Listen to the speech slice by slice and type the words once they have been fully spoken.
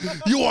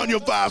You want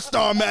your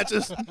 5-star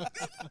matches?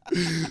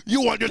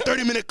 You want your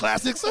 30-minute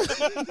classics?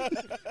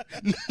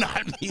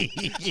 Not me.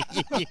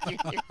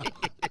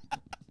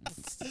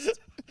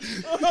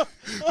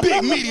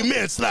 Big meaty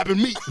man slapping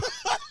meat.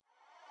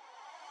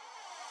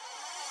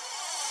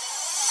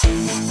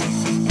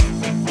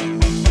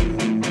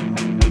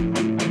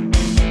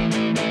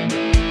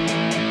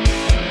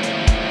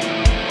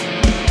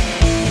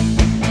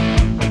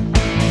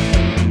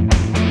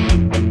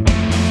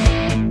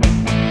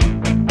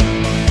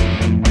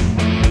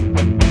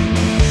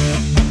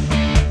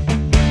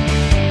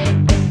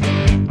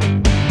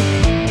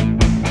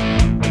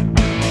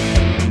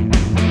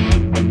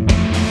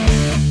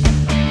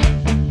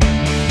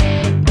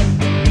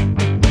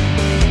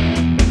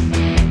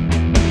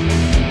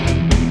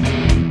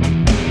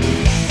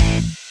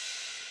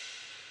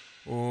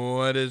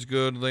 What is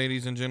good,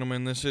 ladies and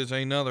gentlemen? This is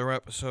another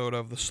episode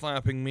of the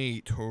Slapping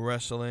Meat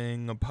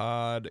Wrestling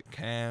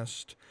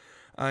Podcast.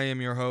 I am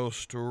your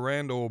host,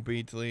 Randall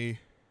Beatley.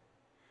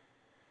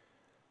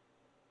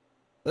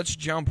 Let's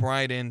jump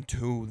right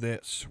into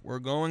this. We're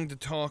going to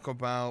talk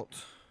about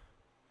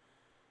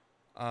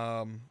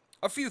a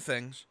few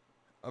things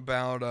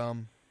about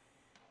the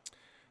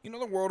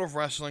world of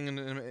wrestling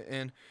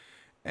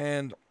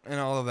and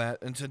all of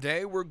that. And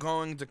today we're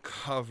going to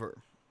cover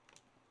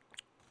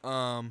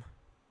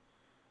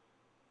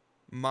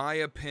my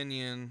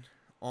opinion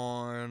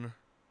on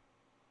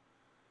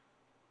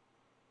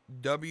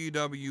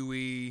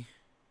WWE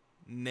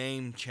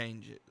name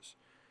changes.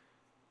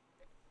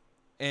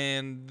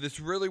 And this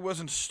really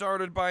wasn't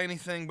started by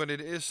anything, but it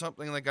is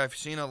something like I've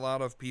seen a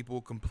lot of people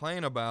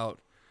complain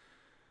about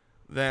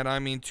that, I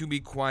mean, to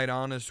be quite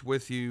honest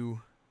with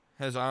you,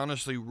 has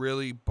honestly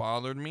really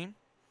bothered me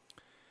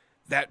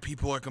that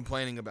people are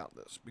complaining about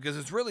this, because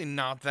it's really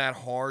not that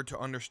hard to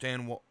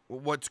understand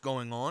what's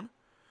going on.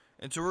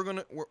 And so we're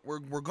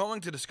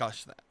going to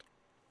discuss that.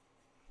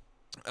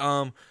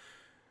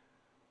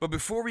 But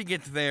before we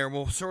get there,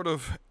 we'll sort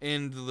of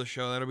end the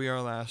show. That'll be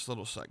our last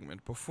little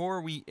segment.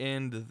 Before we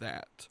end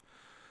that,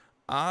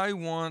 I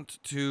want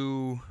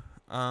to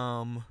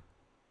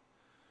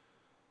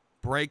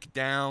break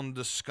down,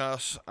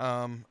 discuss.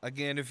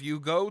 Again, if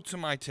you go to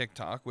my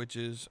TikTok, which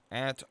is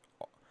at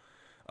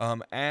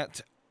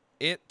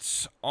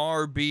it's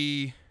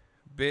RB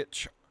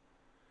bitch.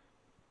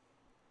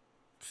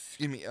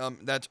 Excuse me,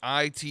 that's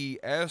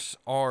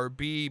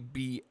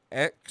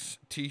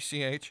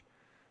ITSRBBXTCH.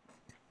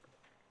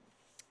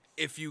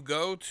 If you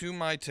go to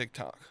my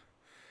TikTok,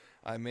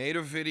 I made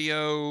a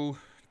video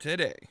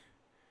today.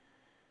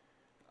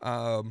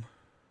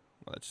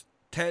 That's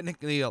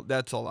technically,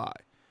 that's a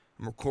lie.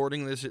 I'm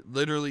recording this, it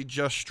literally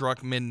just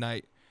struck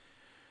midnight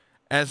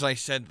as I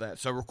said that.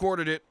 So I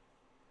recorded it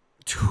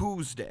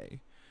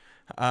Tuesday.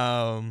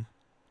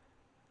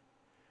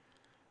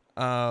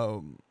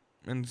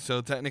 And so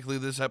technically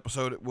this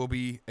episode will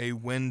be a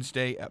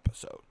Wednesday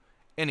episode.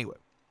 Anyway,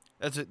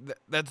 that's it.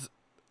 That's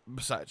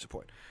besides the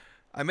point.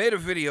 I made a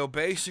video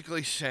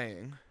basically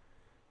saying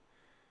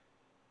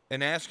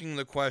and asking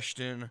the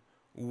question,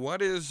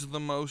 what is the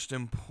most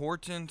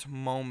important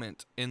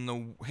moment in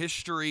the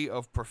history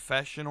of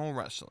professional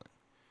wrestling?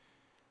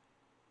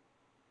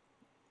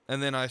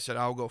 And then I said,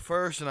 I'll go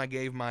first, and I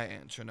gave my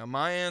answer. Now,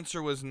 my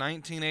answer was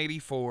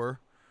 1984.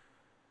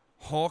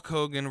 Hulk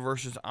Hogan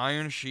versus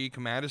Iron Sheik,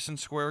 Madison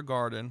Square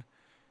Garden.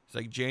 It's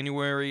like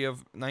January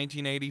of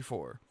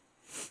 1984.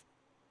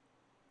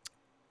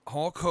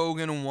 Hulk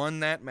Hogan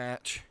won that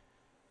match.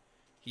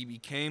 He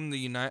became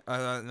the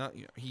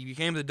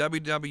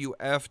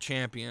WWF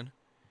champion,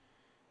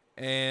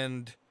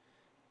 and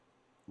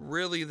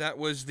really that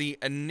was the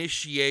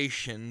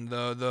initiation,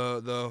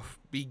 the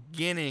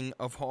beginning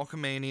of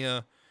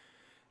Hulkamania.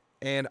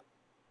 And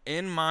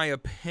in my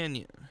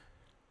opinion,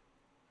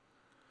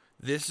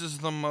 this is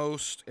the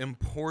most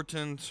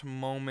important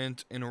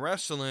moment in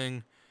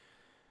wrestling,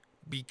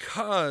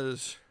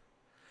 because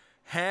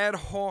had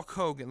Hulk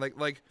Hogan,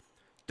 like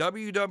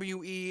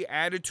WWE,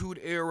 Attitude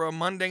Era,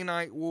 Monday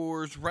Night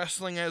Wars,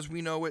 wrestling as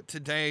we know it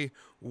today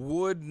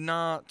would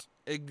not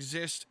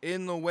exist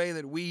in the way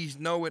that we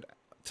know it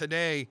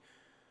today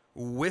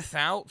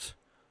without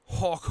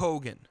Hulk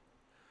Hogan.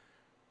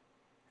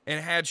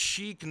 And had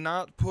Sheik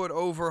not put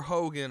over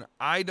Hogan,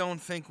 I don't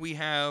think we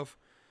have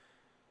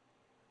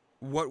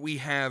what we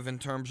have in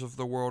terms of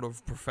the world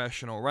of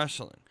professional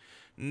wrestling.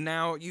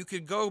 Now, you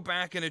could go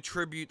back and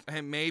attribute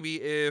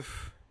maybe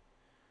if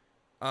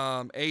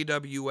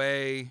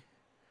AWA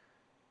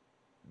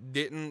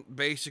didn't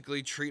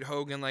basically treat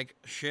Hogan like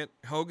shit.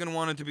 Hogan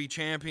wanted to be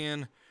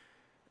champion,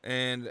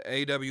 and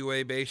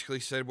AWA basically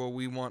said, well,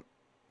 we want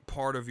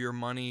part of your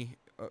money.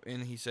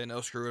 And he said,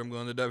 no, screw it, I'm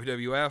going to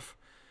WWF.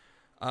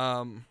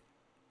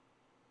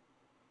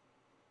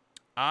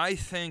 I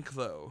think,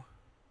 though,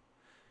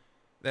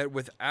 that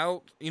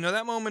without,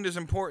 that moment is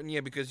important, yeah,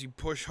 because you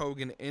push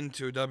Hogan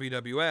into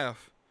WWF.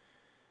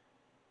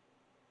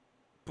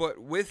 But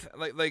with,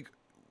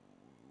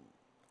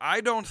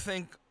 I don't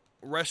think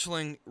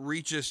wrestling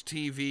reaches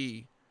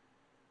TV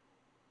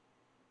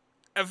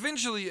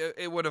eventually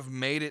it would have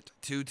made it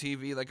to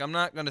TV. Like, I'm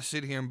not going to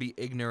sit here and be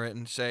ignorant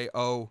and say,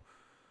 oh,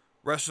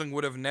 wrestling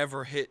would have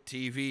never hit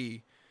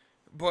TV.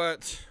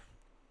 But,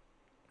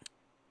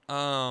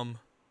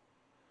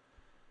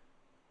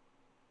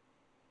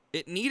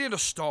 it needed a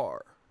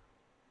star.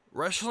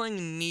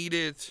 Wrestling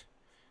needed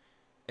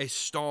a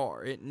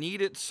star. It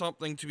needed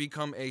something to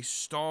become a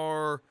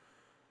star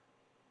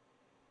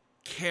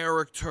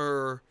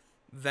character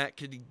that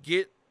could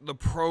get the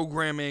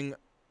programming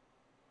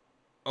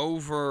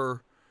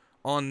over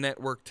on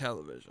network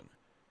television.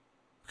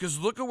 Because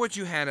look at what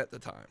you had at the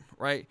time,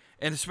 right?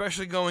 And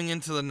especially going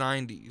into the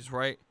 90s,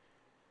 right?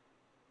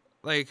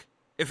 Like,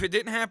 if it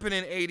didn't happen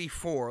in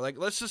 84, like,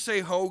 let's just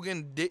say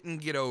Hogan didn't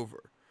get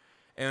over.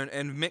 And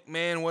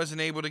McMahon wasn't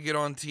able to get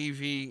on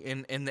TV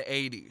in the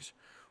 80s,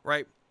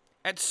 right?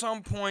 At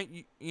some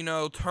point, you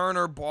know,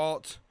 Turner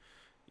bought,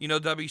 you know,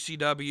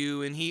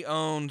 WCW, and he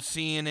owned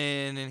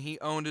CNN, and he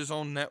owned his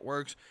own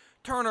networks.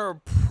 Turner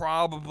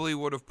probably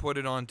would have put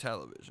it on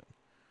television.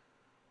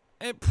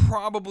 It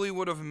probably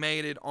would have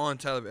made it on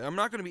television. I'm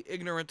not going to be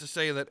ignorant to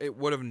say that it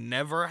would have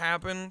never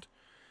happened.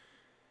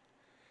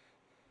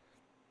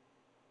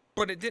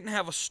 But it didn't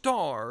have a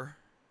star.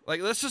 Like,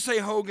 let's just say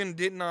Hogan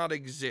did not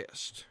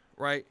exist,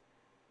 right?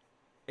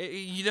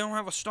 You don't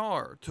have a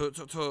star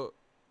to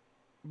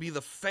be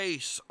the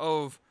face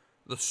of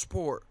the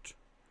sport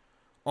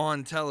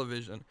on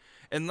television.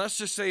 And let's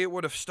just say it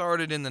would have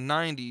started in the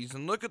 90s.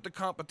 And look at the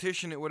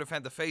competition it would have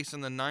had to face in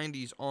the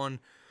 90s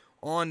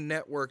on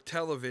network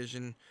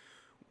television.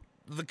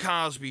 The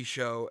Cosby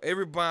Show,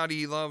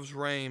 Everybody Loves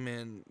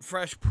Raymond,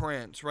 Fresh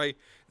Prince, right?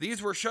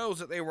 These were shows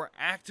that they were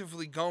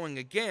actively going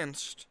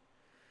against,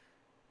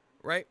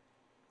 right?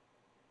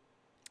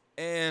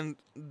 And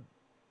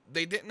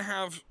they didn't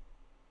have,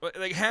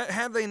 like,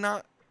 had they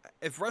not,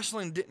 if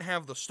wrestling didn't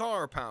have the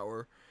star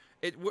power,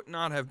 it would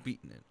not have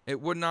beaten it.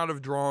 It would not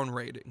have drawn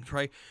ratings,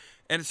 right?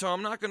 And so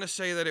I'm not going to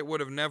say that it would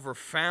have never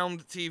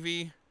found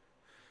TV.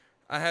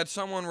 I had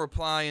someone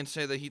reply and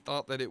say that he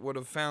thought that it would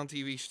have found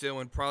TV still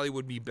and probably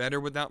would be better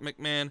without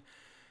McMahon.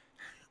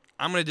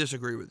 I'm going to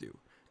disagree with you.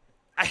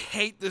 I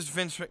hate this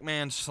Vince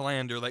McMahon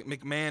slander. Like,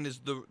 McMahon is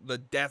the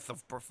death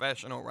of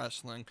professional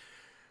wrestling.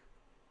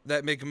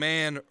 That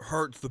McMahon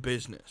hurts the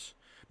business.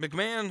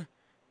 McMahon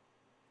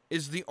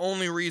is the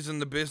only reason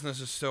the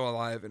business is still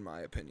alive, in my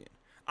opinion.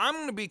 I'm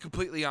going to be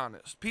completely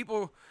honest.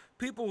 People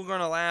are going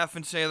to laugh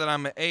and say that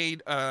I'm an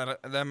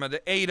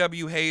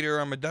AEW hater,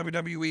 I'm a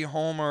WWE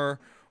homer,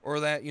 or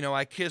that, you know,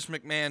 I kiss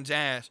McMahon's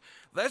ass.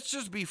 Let's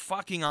just be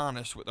fucking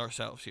honest with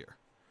ourselves here.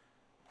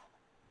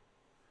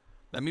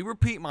 Let me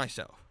repeat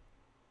myself.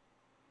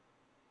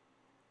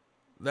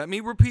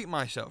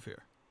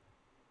 Here.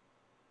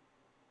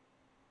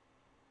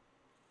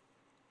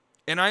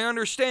 And I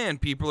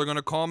understand people are going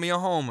to call me a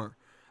homer.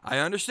 I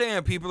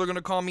understand people are going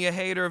to call me a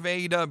hater of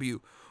AEW,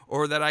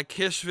 or that I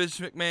kiss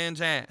Vince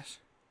McMahon's ass.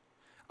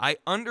 I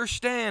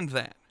understand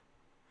that.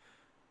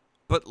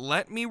 But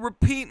let me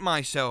repeat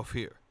myself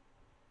here.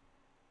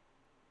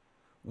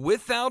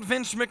 Without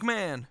Vince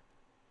McMahon,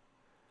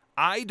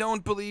 I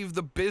don't believe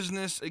the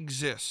business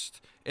exists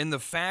in the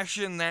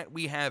fashion that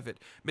we have it.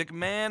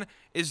 McMahon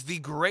is the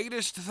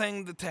greatest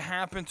thing to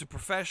happen to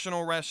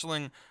professional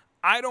wrestling.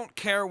 I don't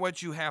care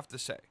what you have to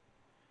say.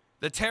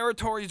 The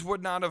territory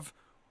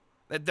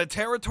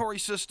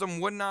system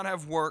would not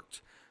have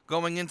worked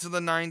going into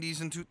the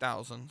 90s and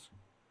 2000s.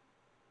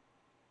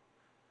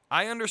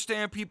 I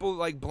understand people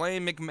like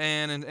blame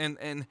McMahon,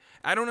 and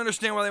I don't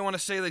understand why they want to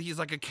say that he's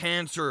like a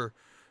cancer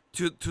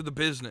to the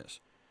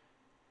business.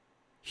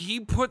 He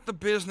put the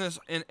business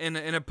in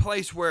a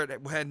place where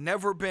it had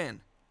never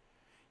been.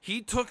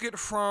 He took it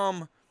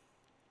from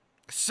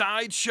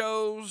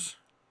sideshows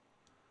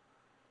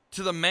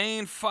to the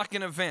main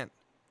fucking event.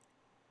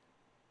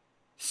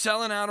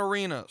 Selling out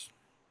arenas.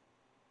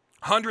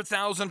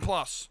 100,000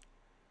 plus.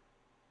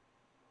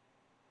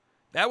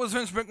 That was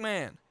Vince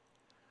McMahon.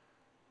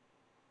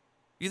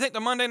 You think the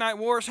Monday Night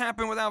Wars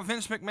happened without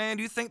Vince McMahon?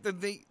 Do you think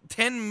that the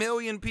 10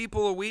 million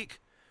people a week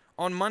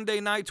on Monday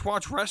nights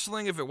watch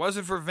wrestling if it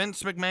wasn't for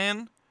Vince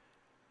McMahon?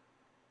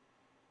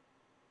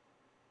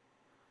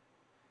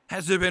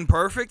 Has it been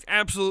perfect?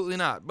 Absolutely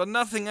not. But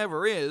nothing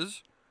ever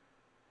is.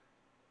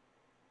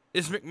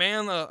 Is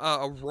McMahon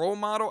a role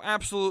model?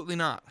 Absolutely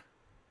not.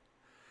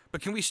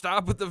 But can we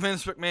stop with the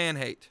Vince McMahon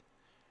hate?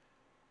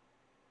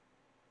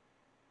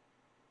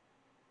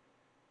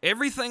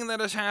 Everything that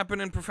has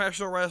happened in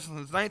professional wrestling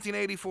since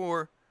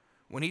 1984,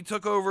 when he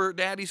took over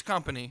Daddy's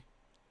company,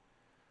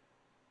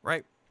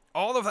 right?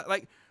 All of that,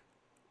 like,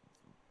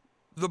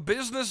 the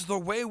business the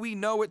way we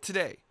know it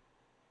today,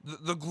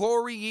 the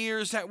glory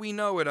years that we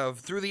know it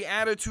of through the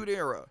Attitude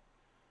Era,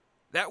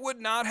 that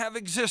would not have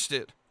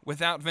existed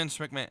without Vince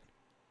McMahon.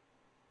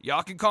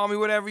 Y'all can call me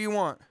whatever you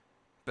want,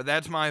 but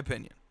that's my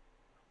opinion.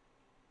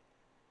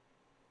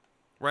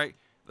 Right?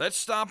 Let's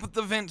stop with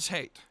the Vince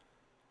hate.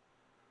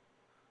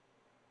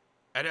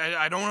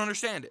 I don't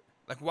understand it.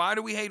 Like, why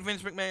do we hate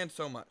Vince McMahon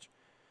so much?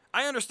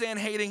 I understand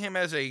hating him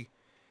as a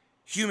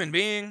human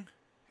being,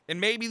 and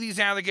maybe these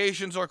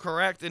allegations are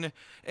correct, and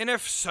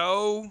if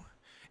so,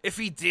 if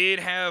he did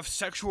have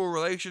sexual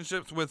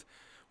relationships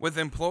with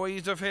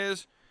employees of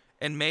his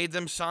and made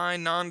them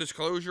sign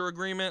non-disclosure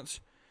agreements,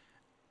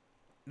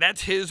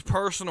 that's his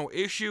personal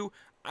issue.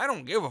 I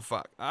don't give a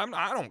fuck.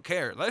 I don't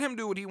care. Let him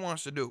do what he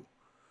wants to do.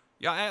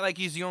 Y'all act like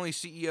he's the only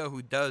CEO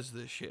who does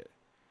this shit.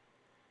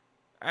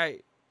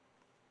 Alright.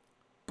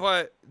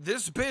 But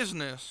this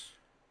business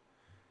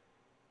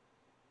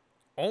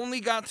only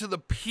got to the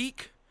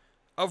peak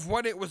of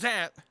what it was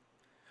at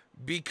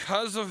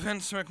because of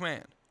Vince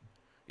McMahon.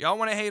 Y'all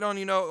want to hate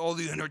on, all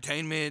the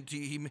entertainment.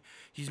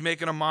 He's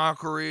making a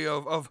mockery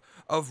of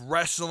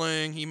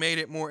wrestling. He made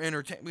it more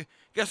entertaining.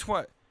 Guess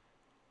what?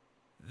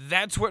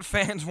 That's what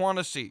fans want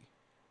to see.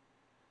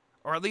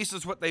 Or at least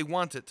it's what they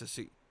wanted to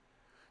see.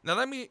 Now,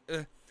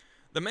 the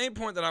main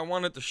point that I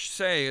wanted to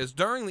say is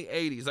during the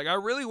 80s, I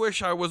really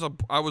wish I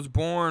was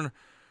born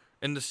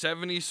in the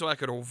 70s so I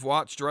could have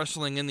watched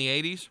wrestling in the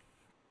 80s.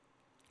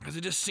 Because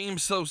it just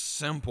seems so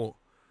simple.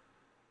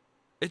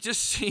 It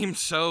just seemed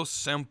so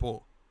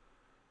simple.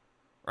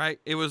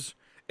 Right? It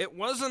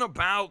wasn't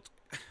about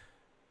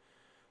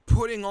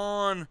putting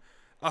on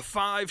a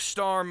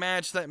 5-star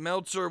match that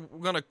Meltzer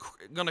gonna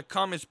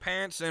cum his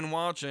pants in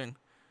watching.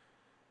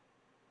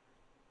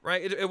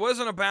 Right? It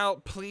wasn't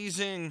about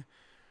pleasing,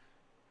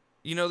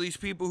 these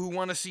people who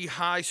want to see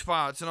high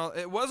spots and all.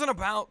 It wasn't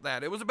about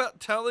that. It was about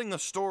telling a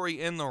story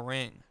in the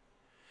ring.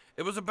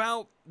 It was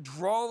about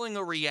drawing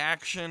a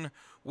reaction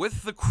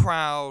with the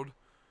crowd.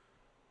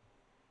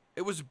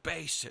 It was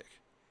basic.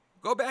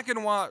 Go back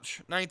and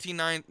watch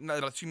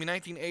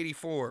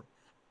 1984.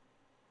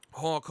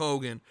 Hulk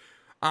Hogan,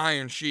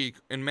 Iron Sheik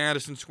in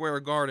Madison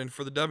Square Garden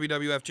for the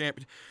WWF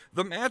Championship.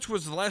 The match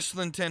was less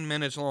than 10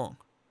 minutes long.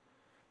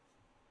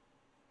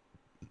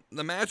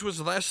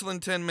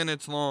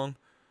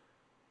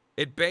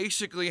 It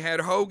basically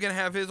had Hogan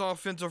have his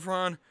offensive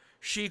run.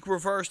 Sheik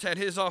reversed, had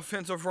his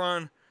offensive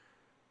run.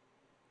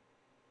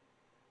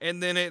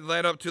 And then it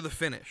led up to the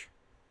finish.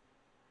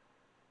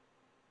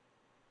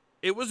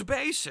 It was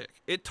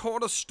basic. It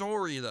told a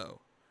story, though.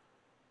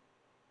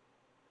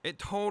 And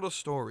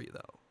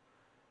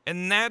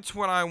that's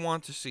what I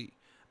want to see.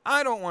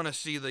 I don't want to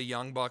see the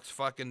Young Bucks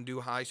fucking do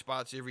high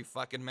spots every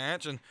fucking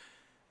match. And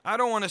I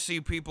don't want to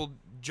see people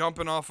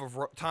jumping off of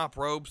top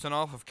ropes and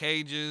off of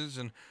cages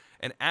and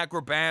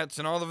acrobats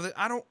and all of it.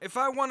 If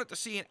I wanted to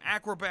see an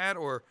acrobat,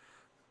 or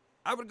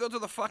I would go to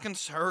the fucking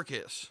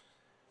circus.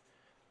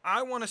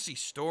 I want to see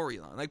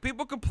storyline.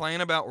 People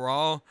complain about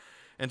Raw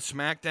and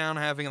SmackDown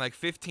having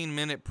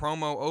 15-minute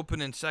promo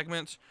opening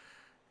segments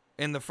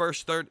in the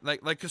first third.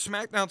 Cause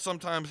SmackDown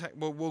sometimes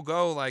will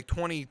go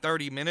 20,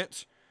 30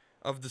 minutes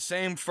of the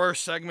same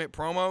first segment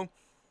promo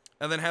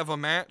and then have a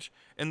match,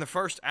 and the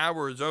first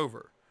hour is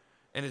over.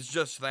 And it's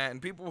just that,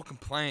 and people will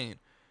complain.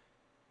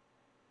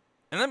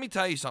 And let me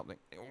tell you something.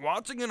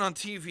 Watching it on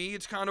TV,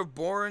 it's kind of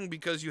boring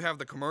because you have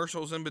the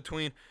commercials in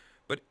between.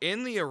 But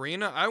in the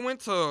arena, I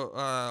went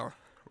to,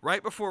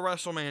 right before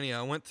WrestleMania,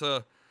 I went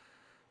to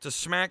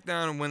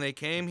SmackDown when they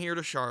came here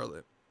to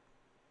Charlotte.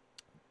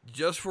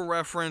 Just for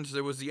reference,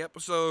 there was the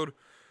episode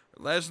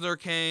Lesnar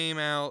came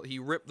out, he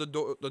ripped the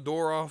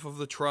door off of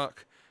the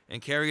truck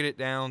and carried it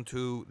down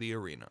to the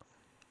arena.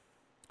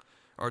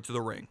 Or to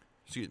the ring,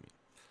 excuse me.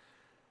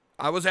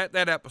 I was at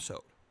that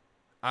episode.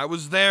 I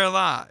was there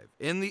live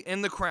in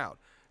the crowd.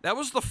 That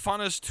was the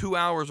funnest 2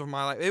 hours of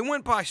my life. It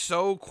went by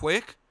so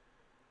quick.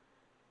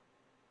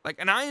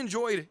 And I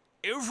enjoyed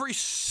every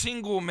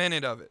single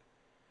minute of it.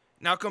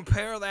 Now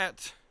compare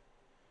that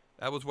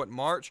was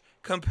March?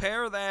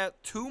 Compare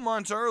that 2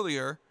 months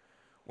earlier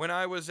when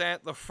I was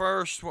at the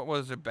first,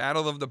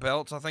 Battle of the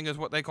Belts, I think is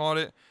what they called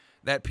it.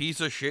 That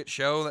piece of shit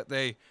show that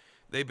they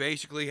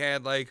basically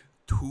had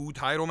 2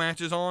 title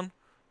matches on.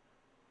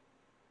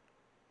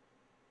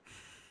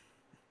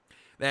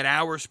 That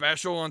hour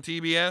special on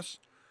TBS.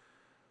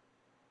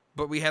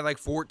 But we had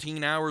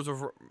 14 hours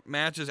of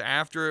matches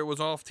after it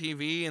was off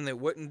TV and it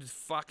wouldn't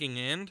fucking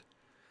end.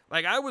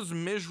 I was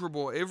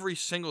miserable every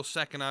single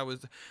second I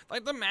was...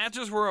 the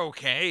matches were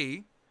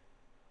okay.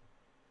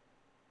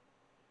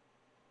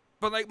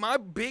 But, my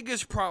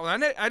biggest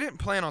problem... I didn't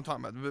plan on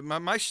talking about it,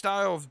 but my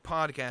style of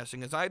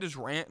podcasting is I just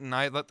rant and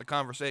I let the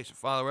conversation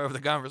follow wherever the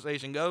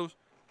conversation goes.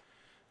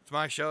 It's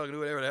my show. I can do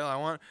whatever the hell I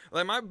want.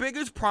 My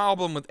biggest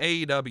problem with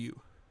AEW...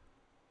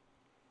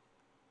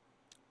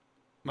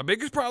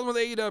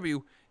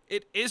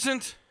 it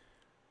isn't...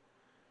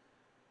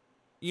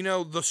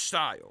 the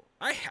style.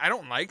 I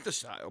don't like the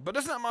style, but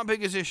that's not my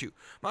biggest issue.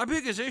 My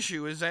biggest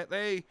issue is that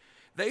they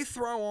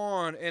throw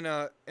on in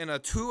a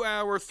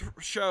 2-hour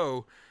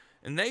show,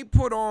 and they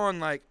put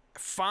on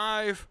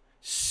 5,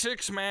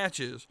 6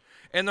 matches,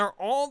 and they're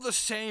all the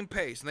same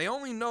pace, and they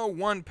only know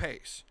one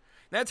pace.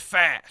 That's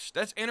fast.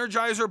 That's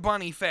Energizer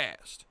Bunny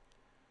fast,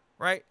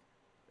 right?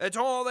 That's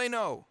all they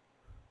know.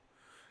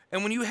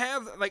 And when you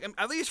have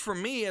at least for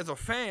me as a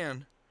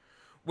fan,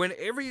 when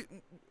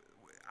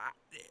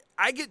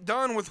I get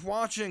done with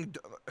watching...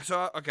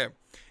 So, okay,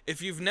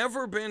 if you've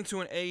never been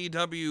to an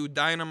AEW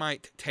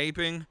Dynamite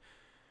taping,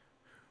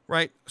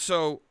 right?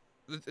 So,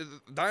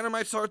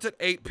 Dynamite starts at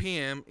 8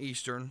 p.m.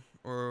 Eastern,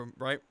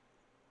 right?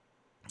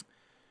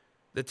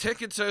 The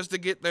ticket says to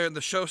get there,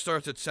 the show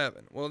starts at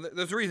 7. Well,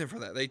 there's a reason for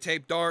that. They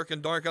tape dark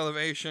and dark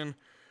elevation,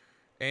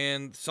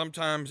 and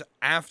sometimes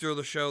after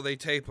the show, they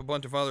tape a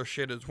bunch of other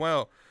shit as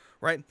well,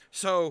 right?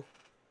 So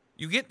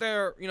you get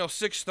there,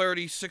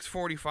 6:30,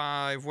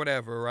 6:45,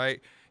 whatever, right?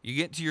 You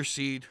get to your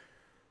seat.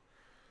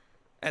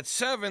 At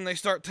 7, they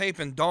start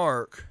taping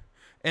dark,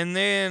 and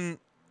then,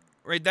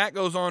 right, that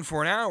goes on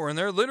for an hour, and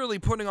they're literally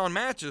putting on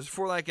matches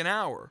for like an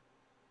hour.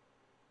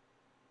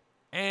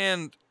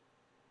 And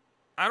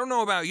I don't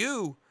know about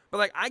you, but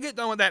like I get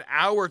done with that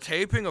hour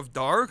taping of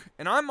dark,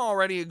 and I'm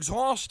already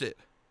exhausted.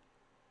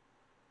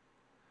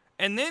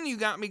 And then you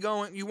got me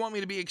going, you want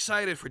me to be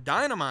excited for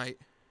Dynamite,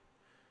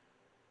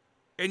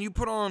 and you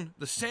put on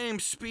the same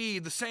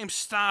speed, the same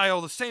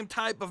style, the same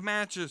type of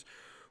matches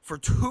for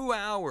 2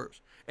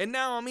 hours. And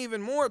now I'm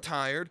even more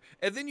tired,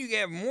 and then you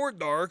have more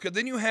dark, and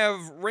then you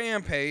have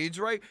Rampage,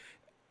 right?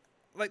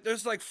 Like,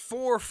 there's like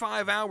 4 or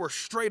 5 hours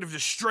straight of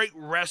just straight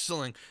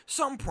wrestling.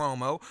 Some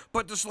promo,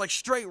 but just like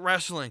straight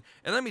wrestling.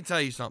 And let me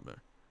tell you something.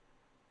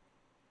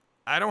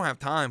 I don't have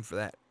time for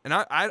that. And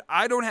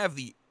I don't have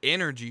the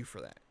energy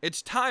for that.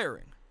 It's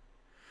tiring.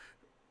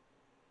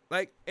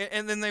 Like,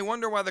 and then they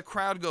wonder why the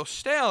crowd goes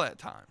stale at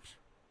times.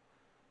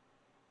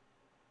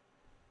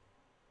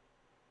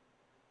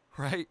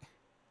 Right?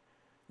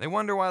 They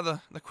wonder why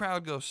the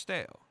crowd goes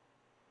stale.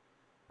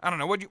 I don't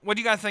know. What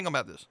do you guys think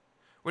about this?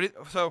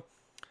 So,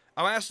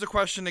 I'll ask the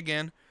question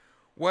again.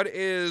 What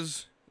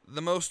is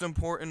the most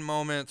important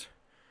moment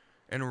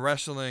in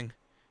wrestling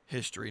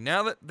history?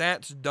 Now that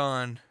that's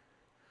done,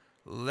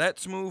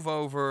 let's move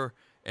over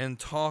and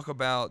talk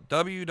about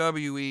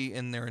WWE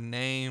and their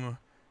name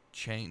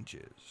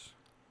changes.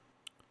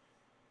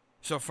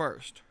 So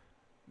first,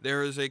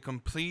 there is a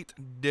complete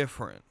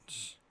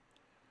difference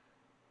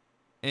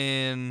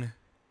in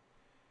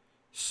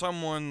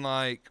someone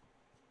like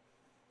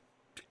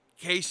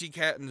Casey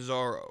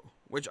Catanzaro,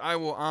 which I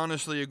will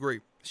honestly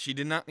agree. She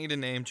did not need a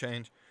name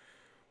change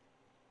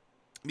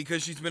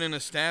because she's been an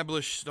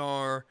established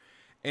star,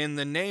 and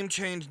the name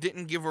change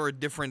didn't give her a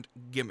different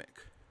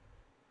gimmick.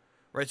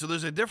 Right? So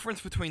there's a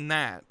difference between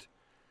that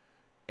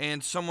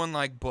and someone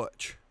like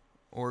Butch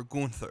or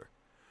Gunther,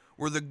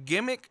 where the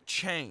gimmick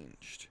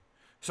changed.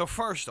 So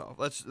first off,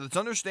 let's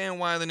understand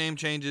why the name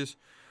changes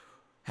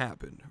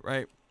happened,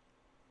 right?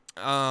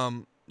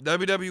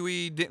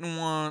 WWE didn't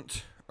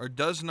want, or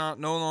does not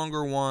no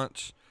longer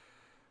want,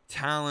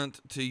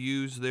 talent to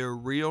use their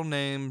real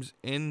names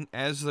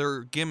as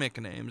their gimmick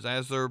names,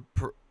 as their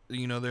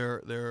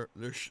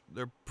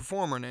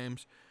performer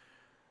names,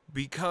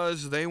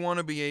 because they want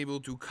to be able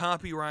to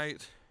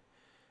copyright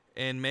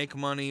and make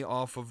money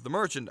off of the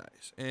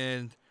merchandise.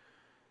 And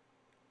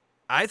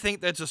I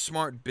think that's a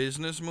smart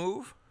business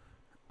move.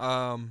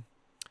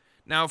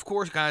 Now, of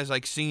course, guys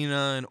like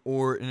Cena and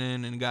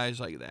Orton and guys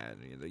like that,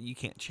 you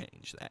can't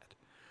change that.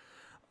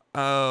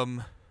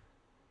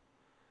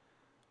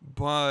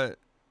 But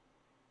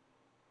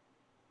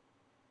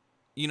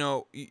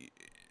the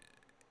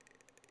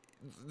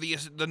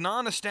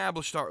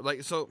non-established star,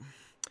 like, so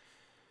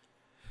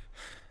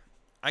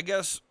I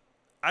guess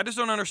I just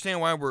don't understand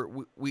why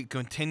we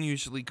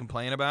continuously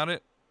complain about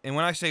it. And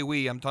when I say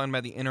we, I'm talking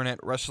about the internet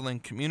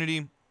wrestling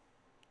community.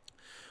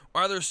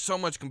 Why there's so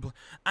much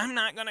I'm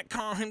not going to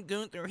call him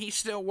Gunther. He's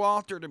still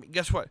Walter to me.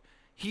 Guess what?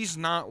 He's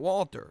not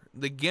Walter.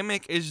 The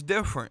gimmick is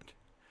different.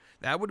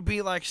 That would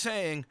be like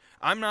saying,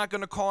 I'm not going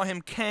to call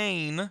him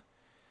Kane.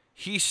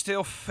 He's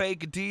still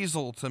fake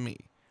Diesel to me.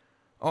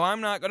 Oh,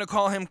 I'm not going to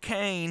call him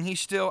Kane.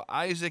 He's still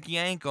Isaac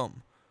Yankem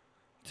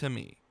to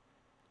me.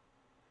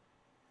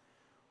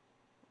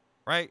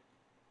 Right?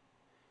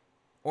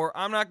 Or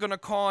I'm not going to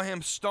call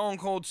him Stone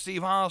Cold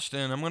Steve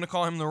Austin. I'm going to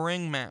call him the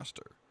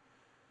Ringmaster.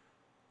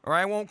 Or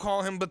I won't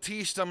call him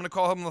Batista. I'm going to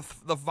call him the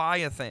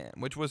Leviathan,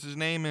 which was his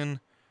name in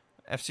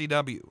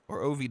FCW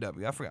or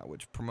OVW. I forgot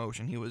which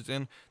promotion he was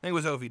in. I think it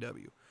was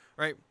OVW,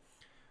 right?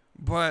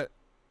 But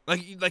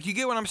like you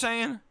get what I'm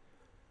saying?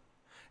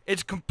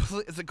 It's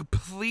a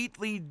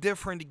completely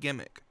different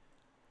gimmick.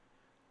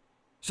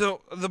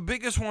 So the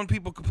biggest one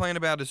people complain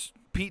about is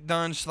Pete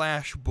Dunne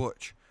 /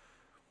 Butch.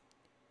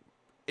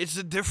 It's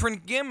a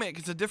different gimmick.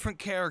 It's a different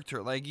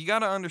character. Like, you got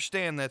to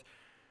understand that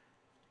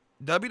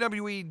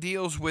WWE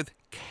deals with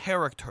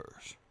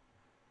characters,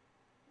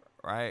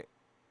 right?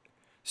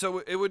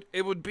 So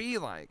it would be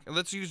like,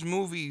 let's use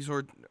movies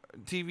or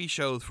TV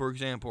shows, for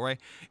example, right?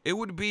 It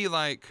would be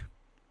like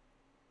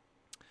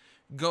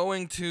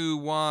going to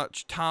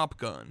watch Top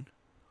Gun,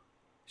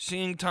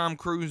 seeing Tom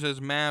Cruise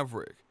as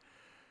Maverick,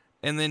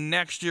 and then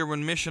next year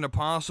when Mission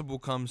Impossible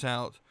comes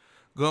out,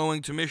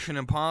 going to Mission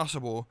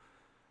Impossible.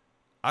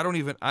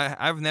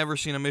 I've never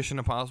seen a Mission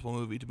Impossible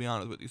movie, to be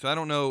honest with you, so I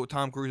don't know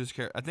Tom Cruise's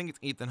character. I think it's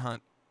Ethan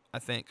Hunt,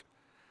 But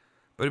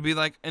it'd be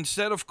like,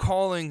 instead of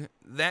calling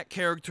that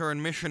character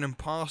in Mission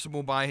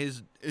Impossible by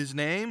his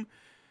name,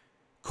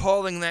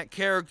 calling that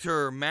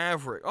character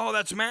Maverick. Oh,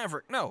 that's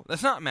Maverick. No,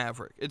 that's not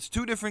Maverick. It's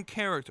two different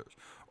characters.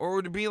 Or it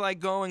would be like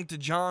going to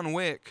John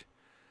Wick,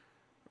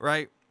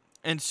 right,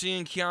 and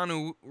seeing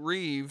Keanu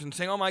Reeves and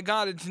saying, oh my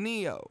God, it's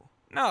Neo.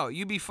 No,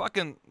 you'd be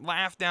fucking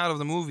laughed out of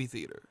the movie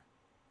theater.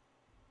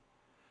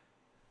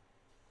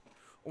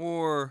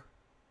 Or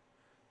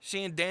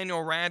seeing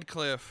Daniel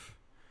Radcliffe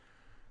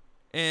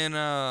in,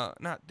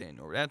 not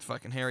Daniel, that's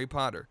fucking Harry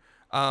Potter.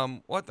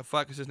 What the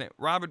fuck is his name?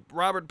 Robert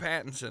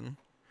Pattinson.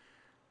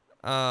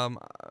 I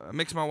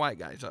mix my white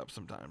guys up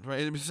sometimes,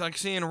 right? It's like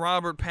seeing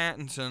Robert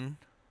Pattinson,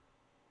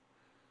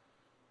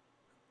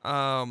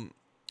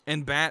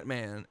 in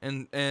Batman,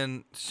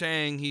 and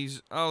saying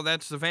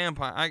that's the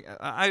vampire.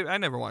 I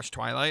never watched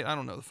Twilight. I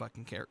don't know the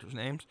fucking characters'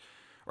 names,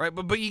 right?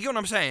 But you get what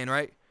I'm saying,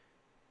 right?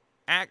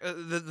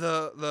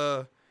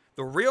 The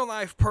real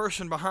life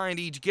person behind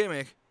each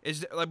gimmick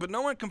is like, but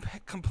no one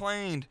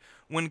complained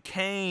when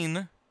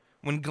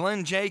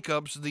Glenn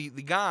Jacobs, the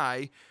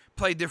guy,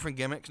 played different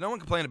gimmicks. No one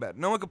complained about it.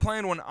 No one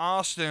complained when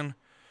Austin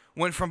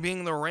went from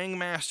being the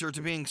ringmaster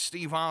to being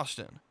Steve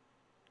Austin.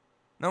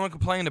 No one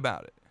complained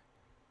about it.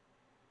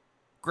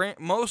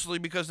 Mostly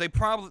because they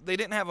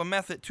didn't have a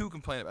method to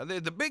complain about.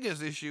 The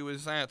biggest issue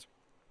is that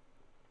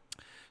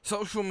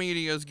social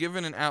media is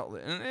given an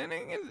outlet,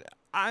 and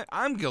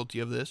I'm guilty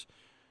of this.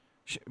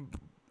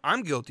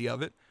 I'm guilty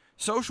of it.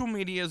 Social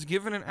media is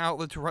given an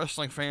outlet to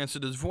wrestling fans to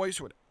just voice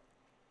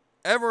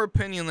whatever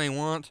opinion they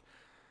want,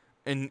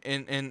 and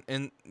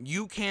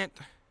you can't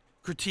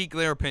critique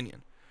their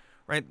opinion.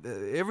 Right?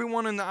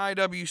 Everyone in the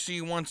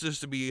IWC wants this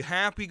to be a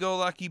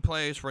happy-go-lucky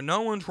place where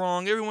no one's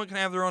wrong, everyone can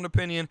have their own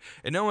opinion,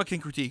 and no one can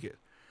critique it.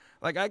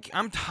 Like,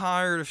 I'm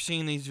tired of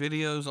seeing these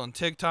videos on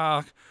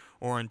TikTok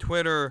or on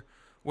Twitter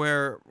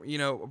where,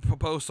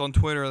 posts on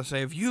Twitter that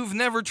say, if you've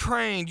never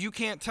trained, you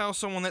can't tell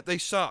someone that they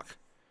suck.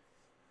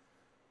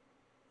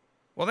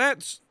 Well,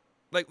 that's,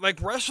 like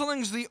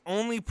wrestling's the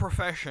only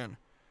profession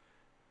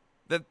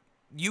that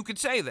you could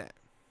say that.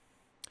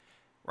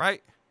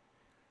 Right?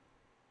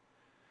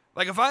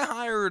 Like, if I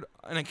hired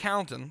an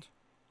accountant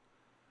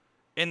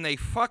and they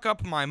fuck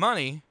up my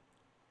money,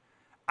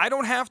 I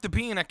don't have to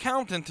be an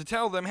accountant to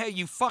tell them, hey,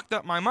 you fucked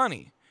up my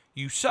money.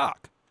 You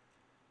suck.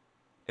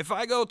 If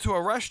I go to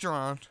a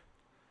restaurant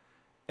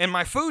and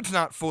my food's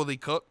not fully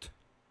cooked,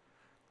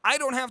 I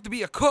don't have to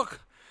be a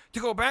cook to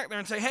go back there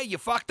and say, hey, you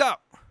fucked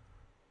up.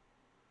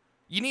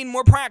 You need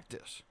more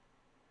practice.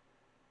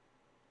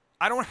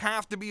 I don't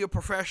have to be a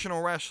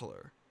professional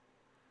wrestler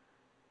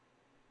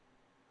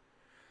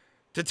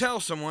to tell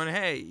someone,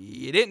 hey,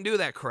 you didn't do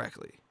that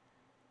correctly.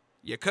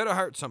 You could have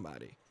hurt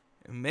somebody.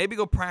 And maybe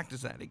go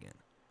practice that again.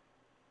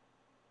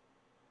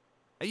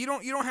 And you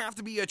don't have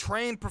to be a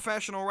trained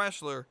professional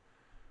wrestler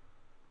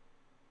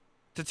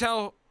to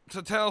tell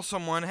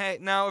someone, hey,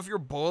 now if you're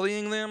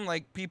bullying them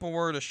like people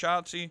were to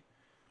Shotzi,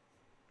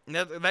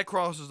 that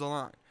crosses the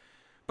line.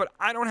 But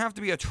I don't have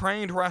to be a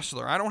trained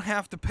wrestler. I don't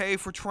have to pay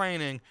for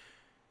training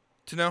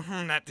to know,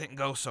 that didn't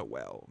go so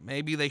well.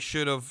 Maybe they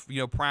should have,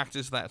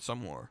 practiced that some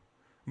more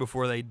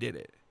before they did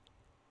it.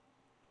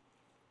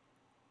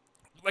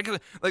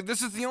 Like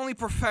this is the only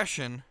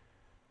profession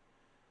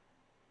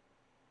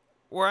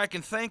where I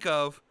can think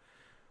of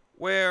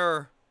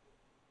where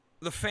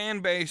the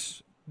fan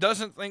base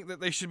doesn't think that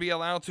they should be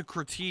allowed to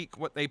critique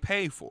what they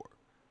pay for.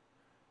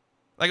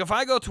 Like, if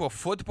I go to a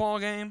football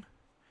game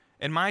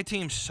and my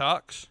team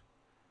sucks,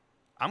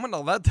 I'm going to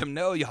let them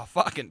know y'all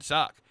fucking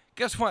suck.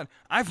 Guess what?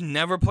 I've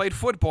never played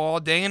football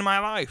a day in my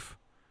life.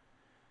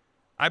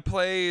 I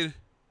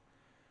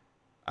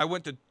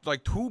went to,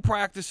 2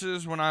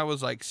 practices when I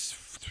was,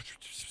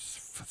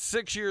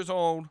 6 years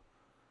old.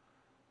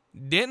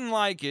 Didn't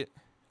like it.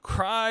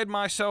 Cried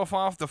myself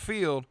off the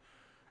field.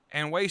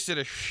 And wasted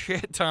a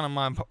shit ton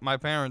of my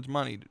parents'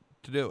 money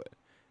to do it.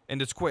 And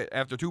just quit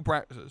after 2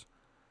 practices.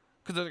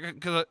 Because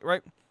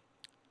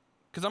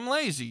I'm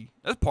lazy.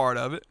 That's part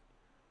of it.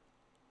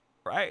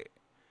 Right?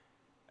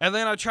 And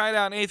then I tried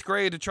out in 8th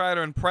grade to try to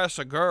impress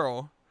a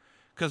girl.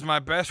 Because my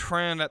best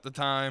friend at the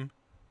time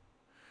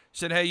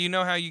said, hey, you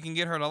know how you can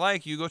get her to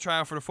like you? Go try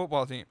out for the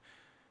football team.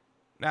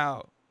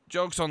 Now,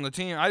 joke's on the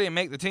team. I didn't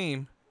make the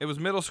team. It was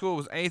middle school. It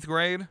was 8th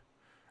grade.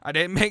 I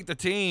didn't make the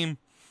team.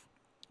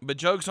 But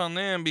joke's on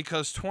them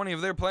because 20 of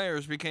their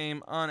players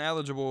became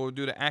ineligible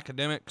due to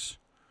academics.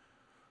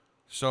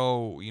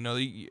 So,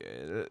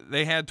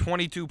 they had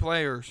 22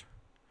 players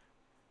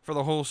for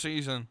the whole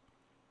season.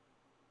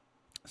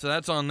 So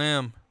that's on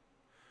them.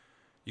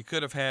 You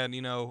could have had,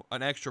 an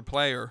extra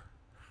player.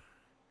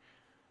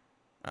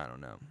 I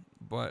don't know.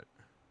 But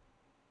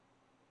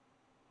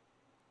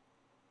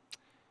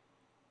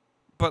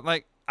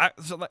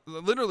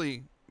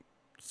literally,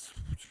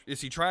 you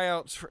see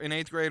tryouts in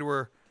 8th grade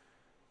were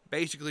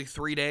basically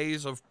 3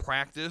 days of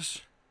practice.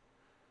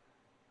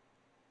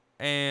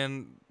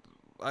 And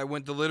I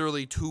went to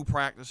literally 2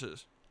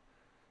 practices.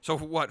 So,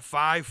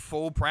 5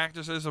 full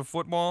practices of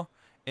football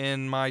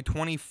in my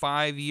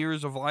 25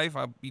 years of life?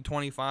 I'll be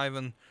 25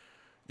 in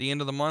the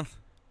end of the month.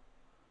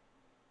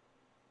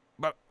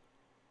 But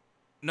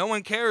no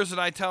one cares that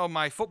I tell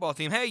my football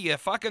team, hey, you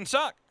fucking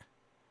suck.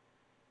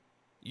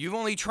 You've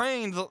only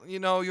trained,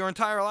 your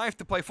entire life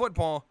to play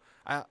football,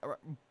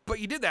 but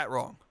you did that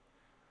wrong.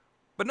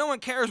 But no one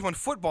cares when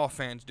football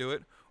fans do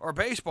it, or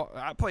baseball.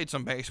 I played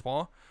some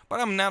baseball,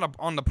 but I'm not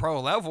on the pro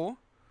level.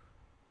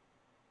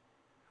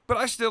 But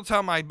I still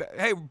tell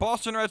hey,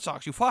 Boston Red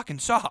Sox, you fucking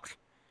suck.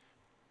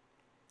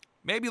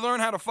 Maybe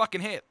learn how to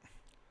fucking hit.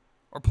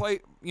 Or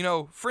play,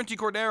 Frenchie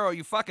Cordero,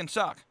 you fucking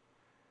suck.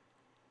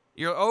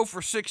 You're 0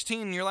 for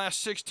 16 in your last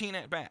 16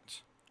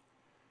 at-bats.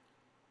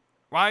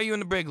 Why are you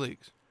in the big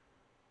leagues?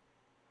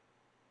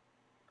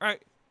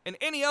 Right? In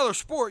any other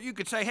sport, you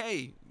could say,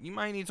 hey, you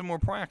might need some more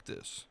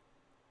practice.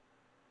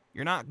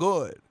 You're not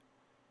good.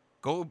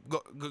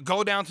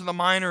 Go down to the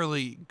minor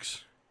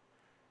leagues.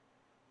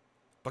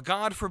 But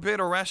God forbid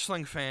a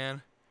wrestling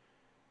fan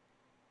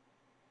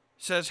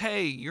says,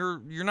 hey,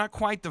 you're not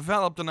quite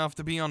developed enough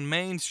to be on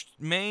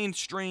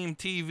mainstream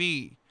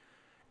TV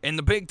in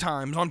the big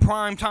times, on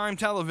prime time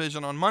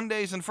television, on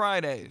Mondays and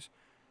Fridays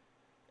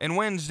and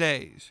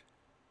Wednesdays.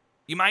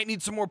 You might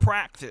need some more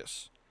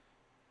practice.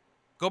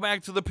 Go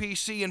back to the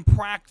PC and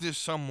practice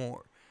some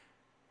more.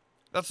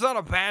 That's not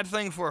a bad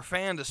thing for a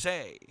fan to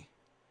say.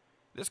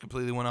 This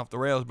completely went off the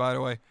rails, by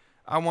the way.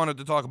 I wanted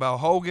to talk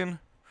about Hogan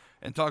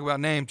and talk about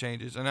name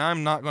changes, and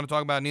I'm not going to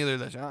talk about neither of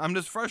this. I'm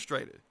just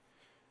frustrated.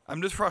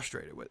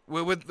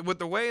 with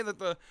the way that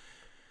the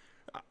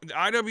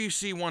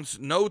IWC wants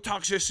no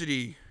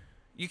toxicity.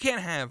 You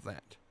can't have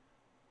that.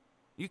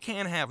 You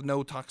can't have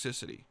no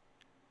toxicity.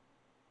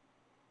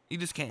 You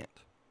just can't.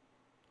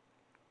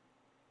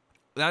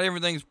 Not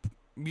everything's...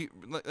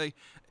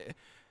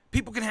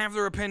 people can have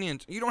their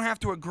opinions. You don't have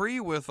to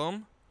agree with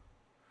them.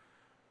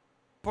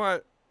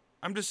 But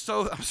I'm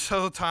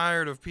so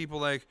tired of people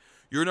like,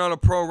 you're not a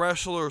pro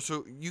wrestler,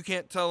 so you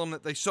can't tell them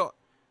that they suck.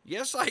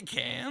 Yes, I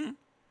can.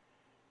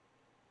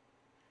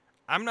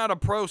 I'm not a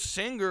pro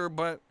singer,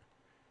 but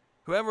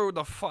whoever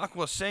the fuck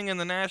was singing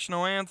the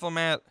national anthem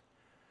at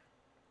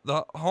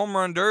the home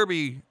run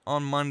derby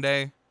on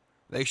Monday,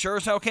 they sure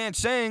as hell can't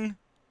sing.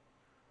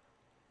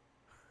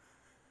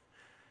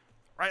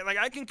 Right?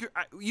 Like,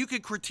 you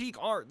could critique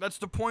art. That's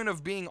the point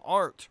of being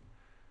art.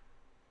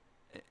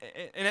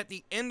 And at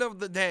the end of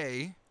the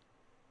day,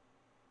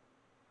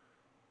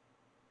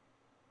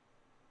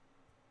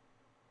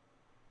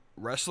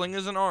 wrestling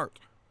is an art.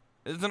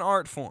 It's an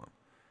art form.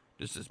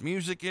 Just as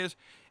music is.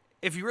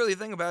 If you really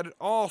think about it,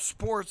 all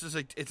sports is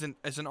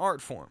an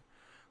art form.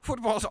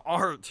 Football's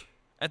art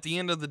at the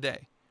end of the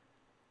day.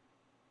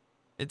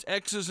 It's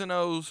X's and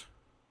O's.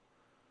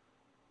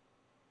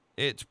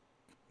 It's,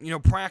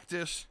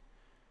 practice.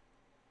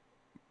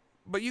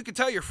 But you can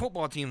tell your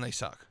football team they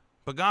suck.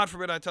 But God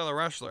forbid I tell a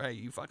wrestler, hey,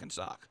 you fucking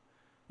suck.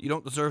 You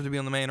don't deserve to be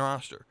on the main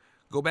roster.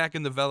 Go back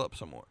and develop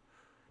some more.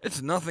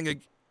 It's nothing.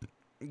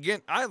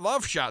 Again, I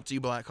love Shotzi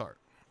Blackheart.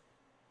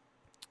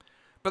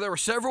 But there were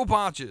several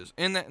botches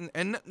in that.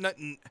 And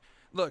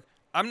look,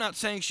 I'm not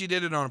saying she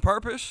did it on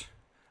purpose.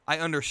 I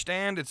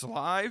understand it's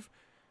live.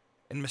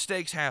 And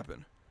mistakes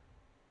happen.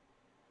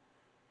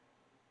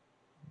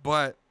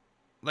 But,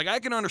 I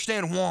can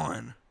understand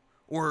 1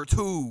 or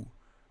 2.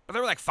 But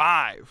there were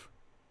 5.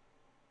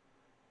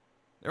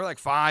 There were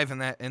 5 in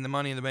the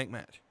Money in the Bank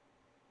match.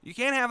 You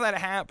can't have that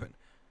happen.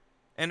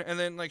 And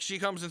then she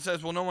comes and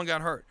says, well, no one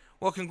got hurt.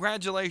 Well,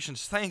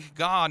 congratulations. Thank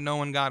God no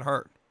one got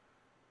hurt.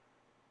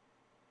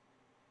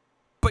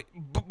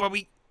 But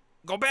we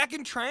go back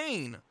and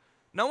train.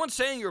 No one's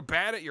saying you're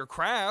bad at your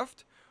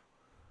craft.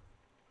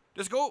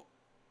 Just go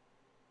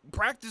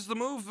practice the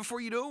moves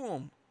before you do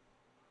them.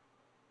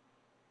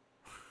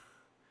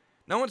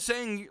 No one's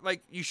saying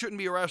you shouldn't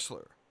be a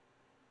wrestler.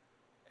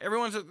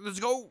 Everyone's let's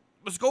go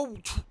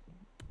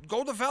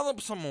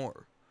develop some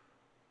more.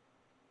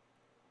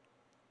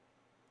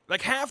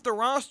 Half the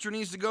roster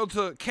needs to go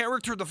to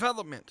character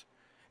development.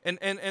 And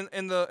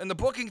the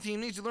booking team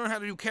needs to learn how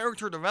to do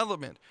character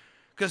development.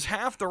 Because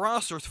half the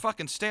roster is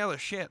fucking stale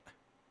as shit.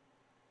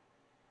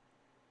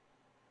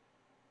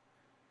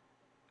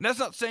 And that's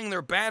not saying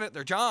they're bad at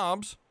their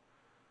jobs.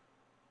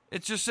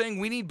 It's just saying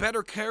we need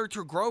better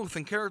character growth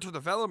and character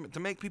development to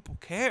make people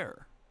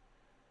care.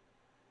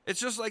 It's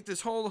just like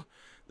this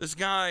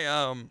guy,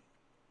 I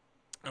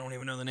don't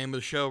even know the name of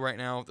the show right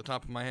now off the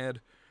top of my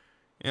head.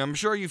 And I'm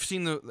sure you've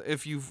seen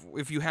if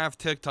you have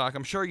TikTok,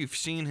 I'm sure you've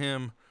seen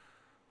him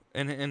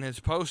in his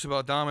post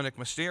about Dominic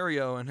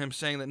Mysterio and him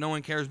saying that no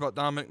one cares about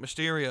Dominic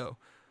Mysterio.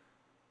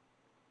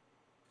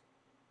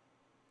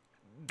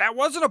 That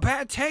wasn't a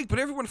bad take, but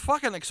everyone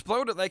fucking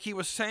exploded like he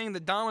was saying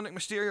that Dominic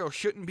Mysterio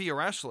shouldn't be a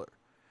wrestler.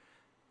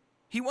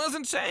 He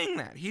wasn't saying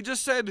that. He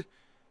just said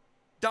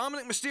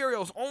Dominic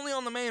Mysterio's only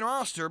on the main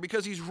roster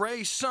because he's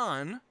Rey's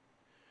son,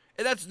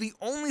 and that's the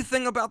only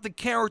thing about the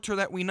character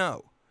that we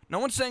know. No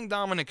one's saying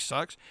Dominic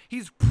sucks.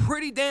 He's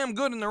pretty damn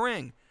good in the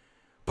ring.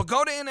 But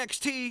go to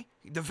NXT,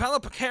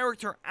 develop a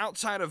character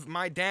outside of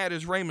my dad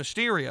is Rey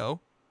Mysterio,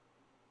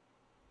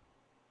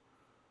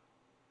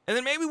 and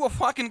then maybe we'll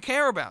fucking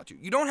care about you.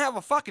 You don't have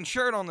a fucking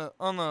shirt on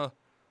the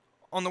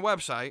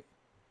website.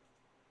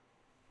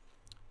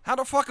 How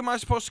the fuck am I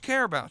supposed to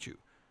care about you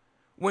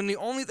when the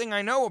only thing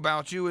I know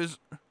about you is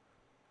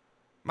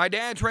my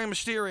dad's Rey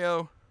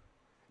Mysterio,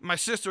 my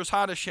sister's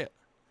hot as shit?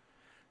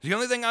 It's the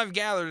only thing I've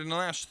gathered in the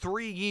last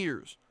 3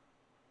 years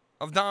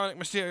of Dominic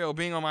Mysterio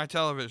being on my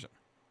television.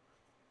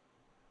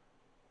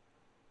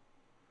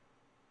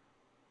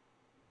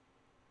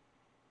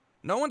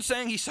 No one's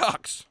saying he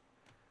sucks.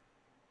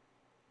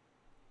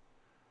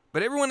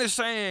 But everyone is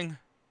saying,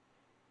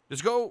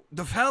 just go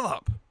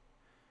develop.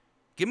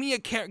 Give me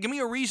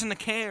a reason to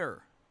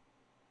care.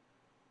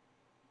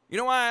 You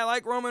know why I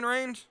like Roman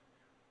Reigns?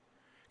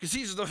 Because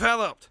he's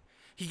developed.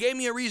 He gave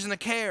me a reason to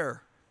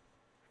care.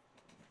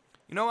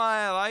 You know why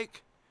I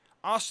like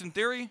Austin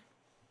Theory?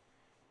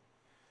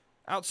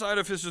 Outside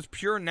of his just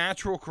pure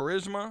natural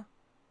charisma,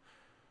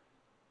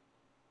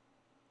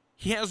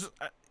 he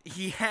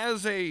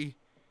has a,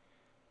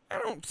 I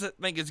don't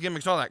think his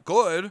gimmick's all that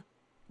good,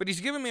 but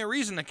he's giving me a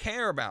reason to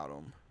care about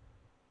him.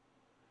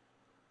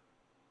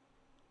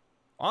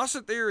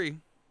 Austin Theory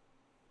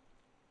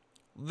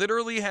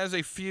literally has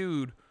a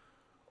feud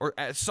or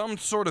some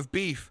sort of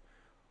beef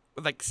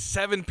with like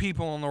 7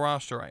 people on the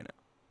roster right now.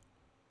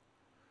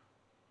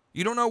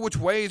 You don't know which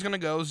way he's going to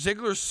go.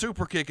 Ziggler's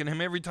super kicking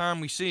him every time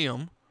we see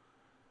him.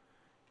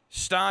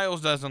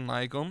 Styles doesn't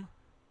like him.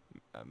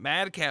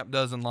 Madcap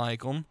doesn't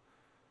like him.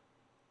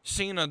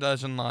 Cena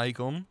doesn't like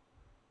him.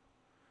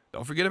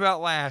 Don't forget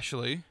about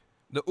Lashley.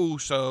 The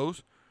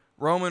Usos.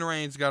 Roman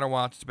Reigns got to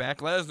watch his back.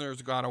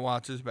 Lesnar's got to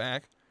watch his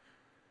back.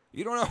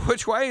 You don't know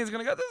which way he's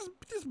going to go.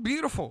 This is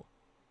beautiful.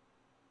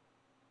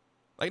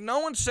 Like,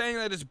 no one's saying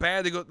that it's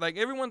bad to go. Like,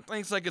 everyone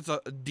thinks like it's a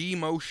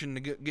demotion to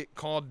get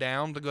called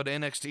down to go to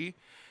NXT.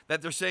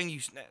 That they're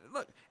saying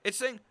look, it's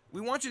saying,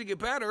 we want you to get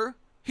better.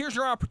 Here's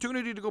your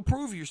opportunity to go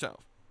prove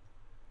yourself.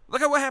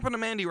 Look at what happened to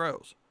Mandy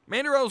Rose.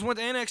 Mandy Rose went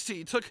to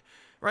NXT.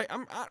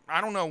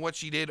 I don't know what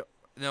she did,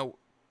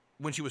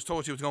 when she was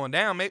told she was going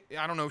down. Maybe,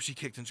 I don't know if she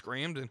kicked and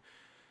screamed.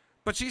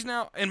 But she's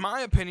now, in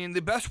my opinion,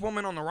 the best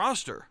woman on the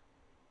roster.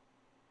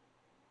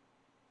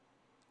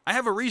 I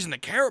have a reason to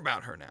care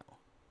about her now.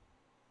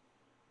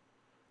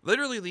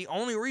 Literally, the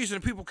only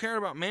reason people cared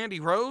about Mandy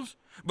Rose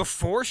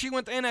before she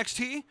went to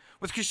NXT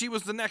was because she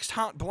was the next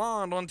hot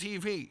blonde on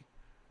TV.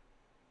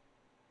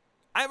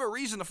 I have a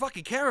reason to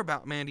fucking care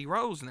about Mandy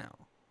Rose now.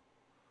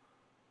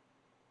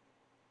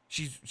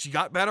 She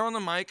got better on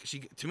the mic.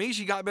 To me,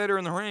 she got better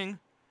in the ring.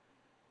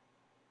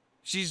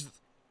 She's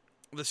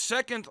the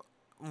second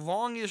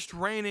longest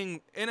reigning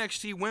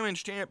NXT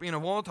Women's Champion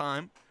of all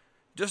time.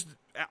 Just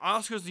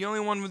Asuka's the only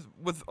one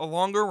with a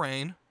longer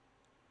reign.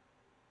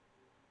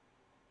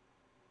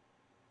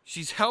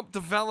 She's helped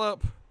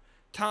develop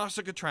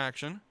Toxic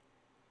Attraction.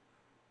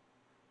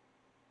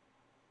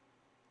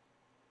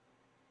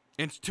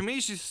 And to me,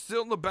 she's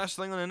still the best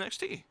thing on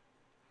NXT.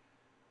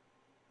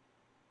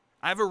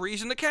 I have a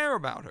reason to care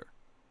about her.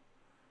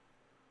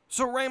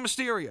 So Dominic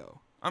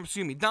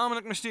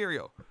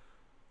Mysterio.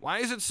 Why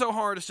is it so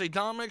hard to say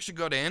Dominic should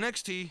go to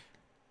NXT?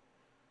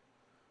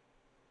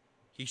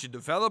 He should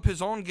develop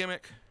his own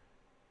gimmick.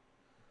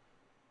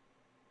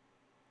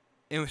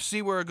 And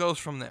see where it goes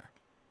from there.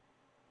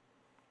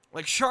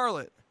 Like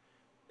Charlotte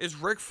is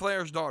Ric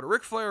Flair's daughter.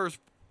 Ric Flair is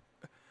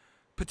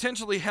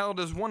potentially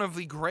held as one of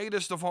the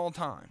greatest of all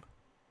time.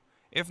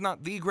 If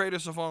not the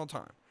greatest of all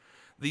time.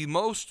 The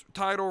most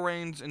title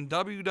reigns in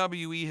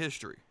WWE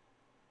history.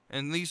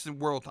 And at least the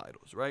world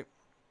titles, right?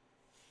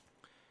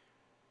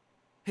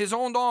 His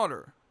own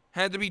daughter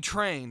had to be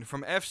trained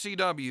from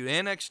FCW to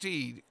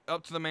NXT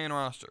up to the main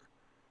roster.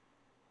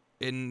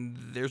 And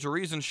there's a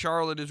reason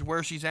Charlotte is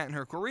where she's at in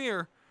her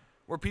career,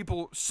 where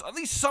people at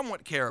least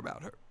somewhat care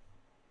about her.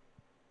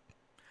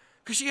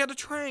 Because she had to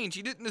train.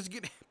 She didn't just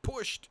get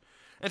pushed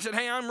and said,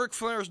 hey, I'm Ric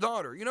Flair's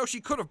daughter.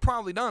 She could have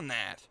probably done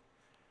that.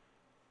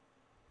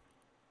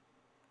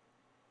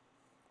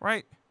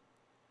 Right?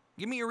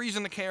 Give me a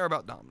reason to care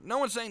about Dom. No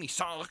one's saying he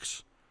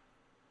sucks.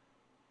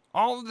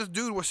 All this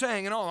dude was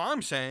saying, and all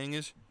I'm saying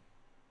is,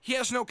 he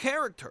has no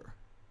character.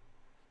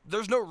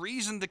 There's no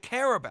reason to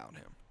care about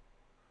him.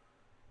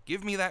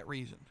 Give me that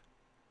reason.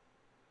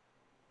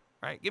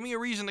 Right? Give me a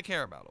reason to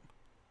care about him.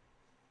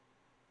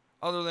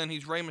 Other than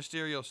he's Rey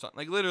Mysterio's son.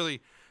 Like,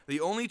 literally, the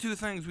only 2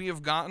 things we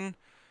have gotten.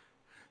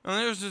 And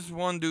there's this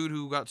one dude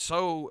who got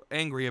so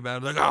angry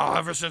about it. Like,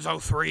 ever since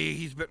 03,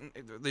 he's been...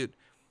 Dude,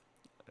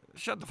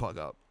 shut the fuck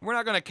up. We're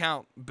not going to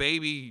count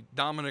baby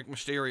Dominic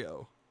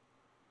Mysterio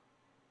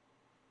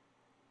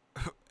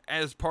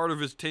as part of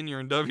his tenure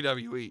in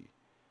WWE.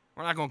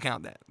 We're not going to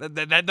count that.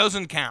 That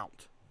doesn't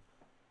count.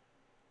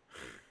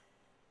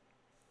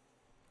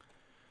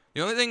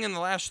 The only thing in the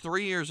last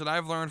 3 years that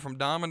I've learned from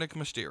Dominic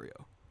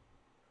Mysterio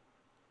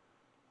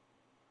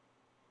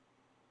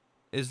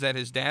is that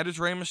his dad is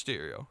Rey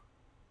Mysterio.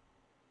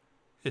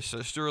 His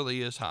sister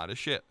Aaliyah is hot as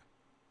shit.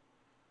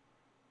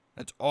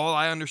 That's all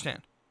I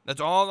understand.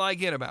 That's all I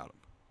get about him.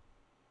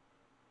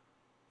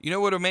 You know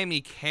what would have made me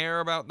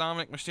care about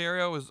Dominic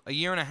Mysterio was a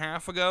year and a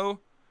half ago,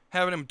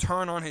 having him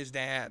turn on his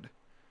dad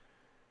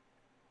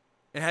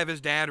and have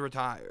his dad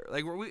retire.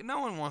 Like,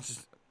 no one wants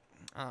to...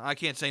 I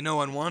can't say no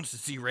one wants to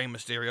see Rey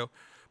Mysterio,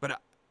 but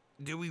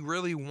do we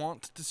really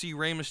want to see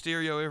Rey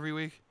Mysterio every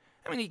week?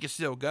 I mean, he can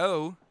still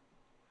go,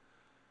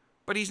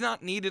 but he's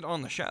not needed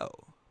on the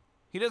show.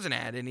 He doesn't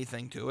add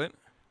anything to it.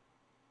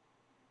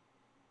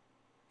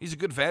 He's a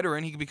good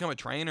veteran. He can become a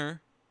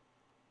trainer.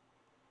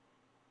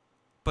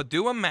 But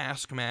do a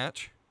mask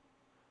match.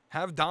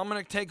 Have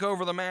Dominic take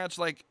over the match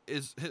like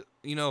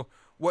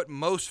what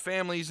most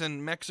families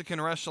in Mexican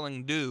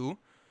wrestling do.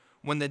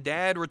 When the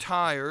dad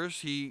retires,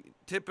 he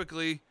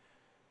typically,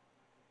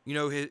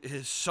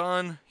 his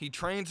son, he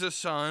trains his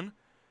son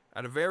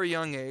at a very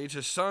young age.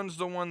 His son's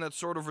the one that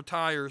sort of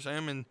retires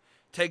him and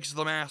takes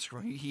the mask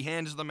from him. He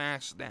hands the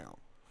mask down.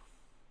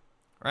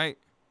 Right?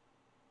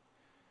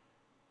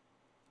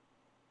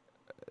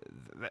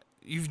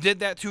 You did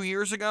that 2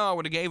 years ago, I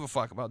would have gave a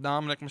fuck about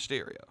Dominic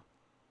Mysterio.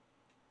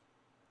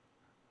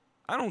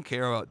 I don't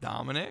care about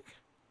Dominic.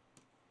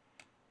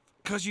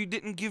 Because you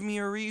didn't give me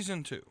a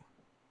reason to.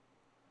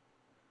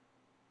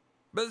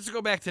 But let's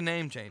go back to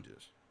name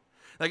changes.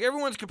 Like,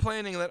 everyone's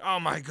complaining that,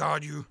 oh my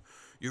God, you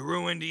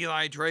ruined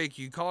Eli Drake.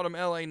 You called him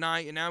LA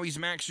Knight, and now he's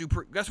Max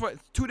Dupree. Guess what?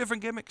 2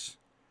 different gimmicks.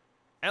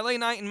 LA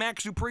Knight and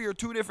Max Dupree are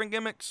 2 different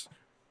gimmicks.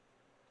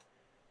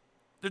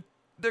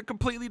 They're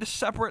completely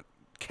separate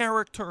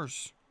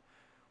characters.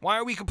 Why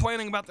are we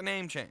complaining about the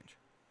name change?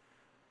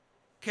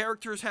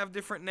 Characters have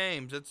different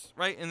names. It's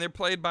right, and they're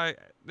played by,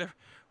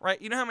 right.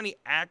 You know how many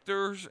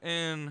actors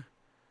in,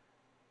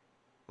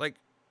 like,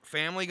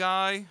 Family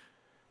Guy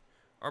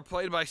are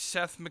played by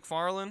Seth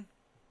MacFarlane?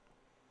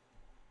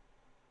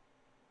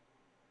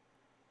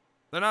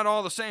 They're not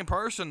all the same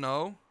person,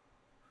 though.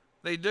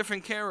 They're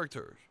different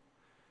characters.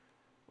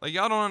 Like,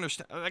 y'all don't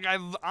understand. Like, I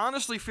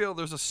honestly feel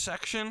there's a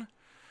section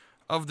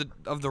of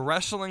the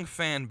wrestling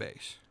fan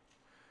base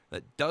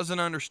that doesn't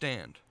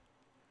understand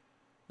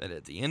that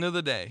at the end of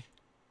the day,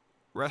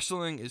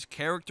 wrestling is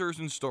characters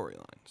and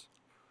storylines.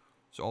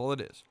 That's all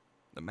it is.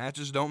 The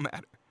matches don't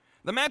matter.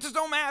 The matches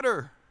don't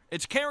matter.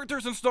 It's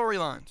characters and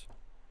storylines.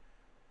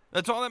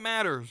 That's all that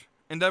matters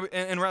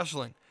in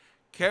wrestling.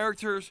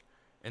 Characters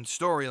and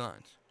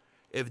storylines.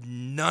 If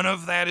none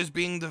of that is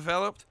being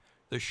developed,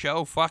 the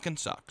show fucking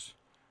sucks.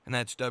 And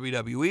that's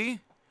WWE.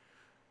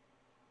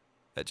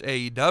 That's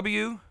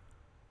AEW.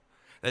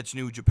 That's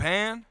New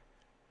Japan.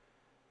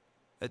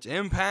 That's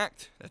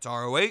Impact. That's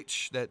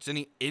ROH. That's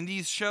any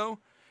Indies show.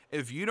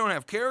 If you don't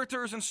have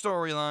characters and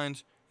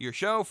storylines, your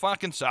show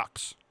fucking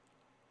sucks.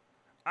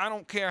 I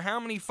don't care how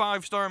many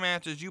 5-star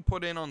matches you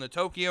put in on the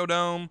Tokyo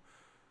Dome.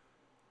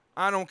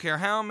 I don't care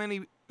how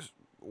many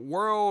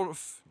world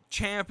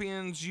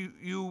champions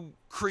you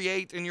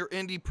create in your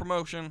indie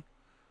promotion.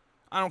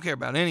 I don't care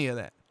about any of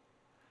that.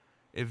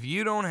 If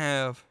you don't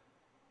have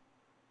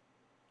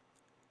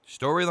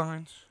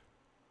storylines,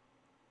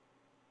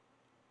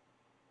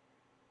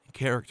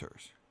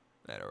 characters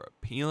that are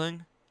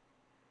appealing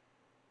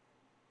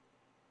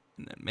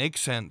and that make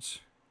sense,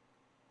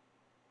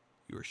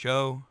 your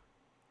show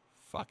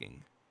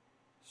fucking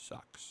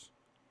sucks.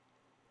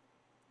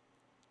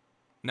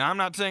 Now, I'm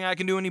not saying I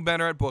can do any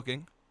better at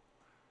booking.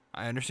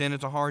 I understand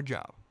it's a hard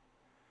job.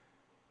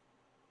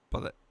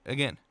 But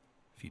again,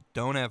 if you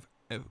don't have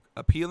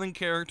appealing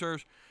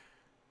characters,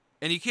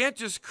 and you can't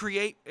just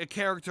create a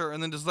character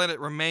and then just let it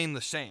remain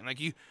the same. Like,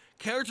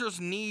 characters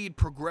need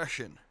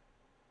progression.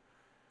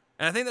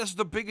 And I think that's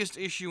the biggest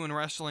issue in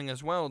wrestling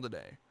as well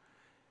today,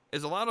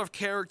 is a lot of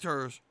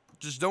characters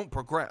just don't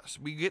progress.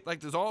 We get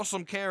like this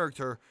awesome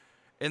character,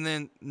 and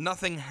then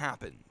nothing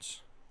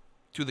happens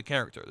to the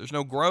character. There's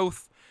no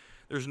growth.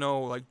 There's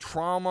no like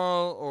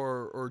trauma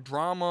or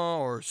drama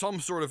or some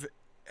sort of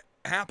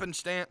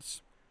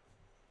happenstance.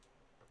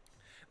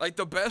 Like,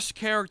 the best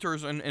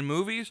characters in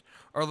movies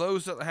are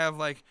those that have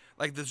like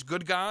this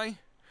good guy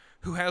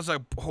who has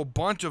a whole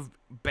bunch of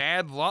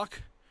bad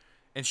luck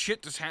and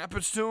shit just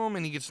happens to him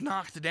and he gets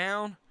knocked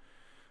down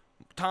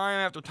time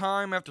after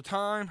time after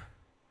time,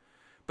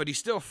 but he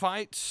still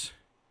fights.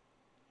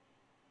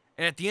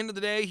 And at the end of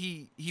the day,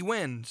 he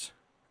wins.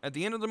 At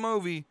the end of the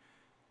movie,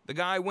 the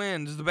guy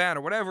wins the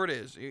battle, whatever it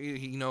is.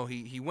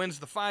 He wins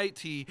the fight.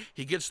 He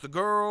gets the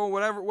girl,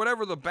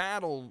 whatever the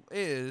battle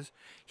is,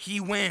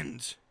 he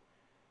wins.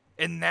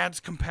 And that's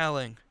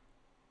compelling.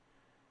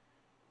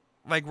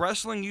 Like,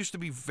 wrestling used to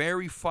be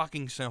very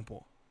fucking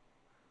simple.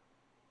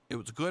 It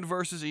was good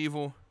versus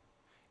evil.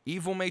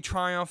 Evil may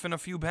triumph in a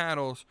few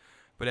battles,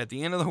 but at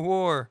the end of the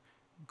war,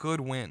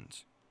 good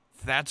wins.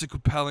 That's a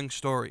compelling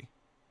story.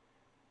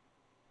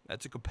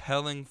 That's a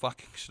compelling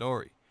fucking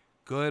story.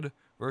 Good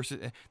versus...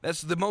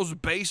 That's the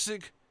most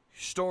basic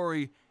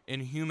story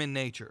in human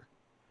nature.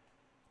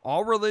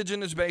 All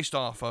religion is based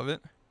off of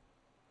it.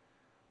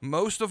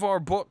 Most of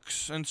our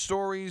books and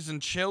stories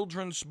and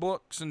children's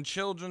books and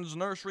children's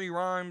nursery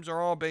rhymes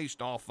are all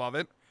based off of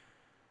it.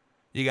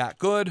 You got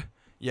good,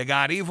 you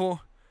got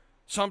evil.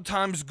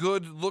 Sometimes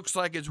good looks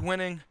like it's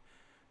winning,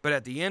 but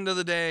at the end of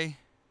the day,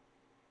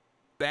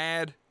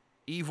 bad,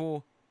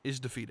 evil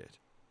is defeated.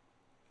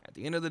 At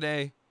the end of the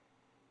day,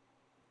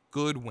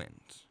 good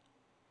wins.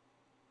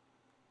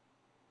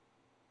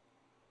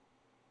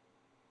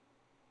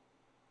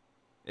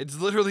 It's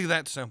literally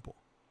that simple.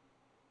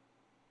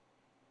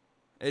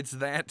 It's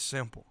that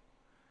simple.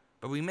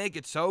 But we make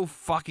it so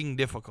fucking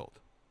difficult.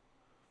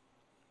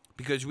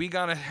 Because we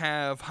gotta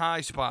have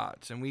high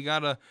spots. And we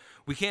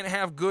can't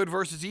have good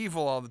versus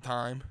evil all the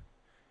time.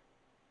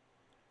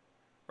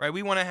 Right?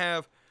 We want to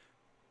have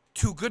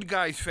 2 good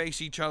guys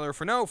face each other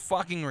for no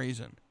fucking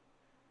reason.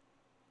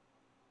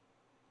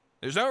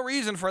 There's no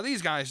reason for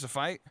these guys to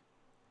fight.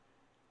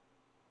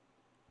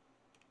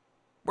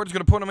 We're just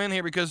going to put them in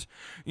here because,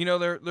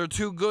 they're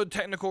two good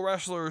technical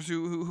wrestlers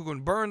who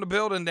can burn the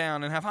building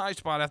down and have high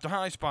spot after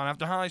high spot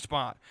after high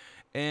spot.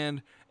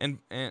 And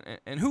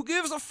who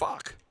gives a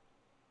fuck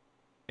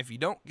if you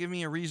don't give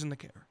me a reason to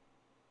care?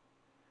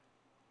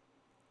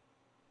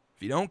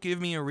 If you don't give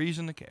me a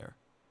reason to care,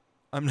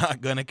 I'm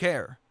not going to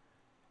care.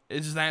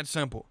 It's that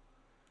simple.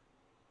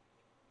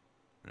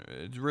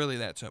 It's really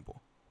that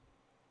simple.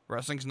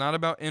 Wrestling's not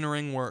about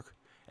in-ring work.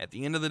 At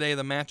the end of the day,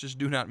 the matches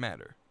do not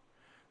matter.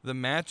 The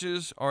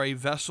matches are a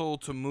vessel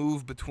to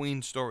move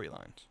between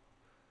storylines.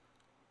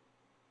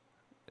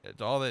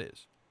 That's all that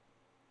is.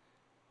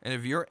 And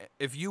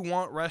if you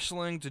want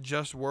wrestling to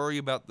just worry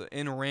about the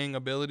in-ring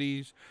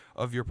abilities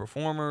of your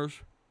performers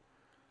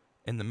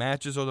and the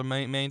matches are the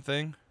main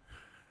thing,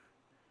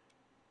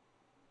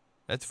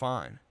 that's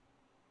fine.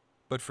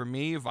 But for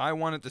me, if I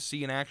wanted to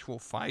see an actual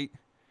fight,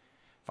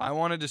 if I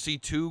wanted to see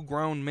two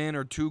grown men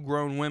or two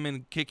grown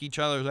women kick each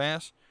other's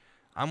ass,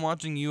 I'm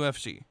watching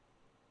UFC.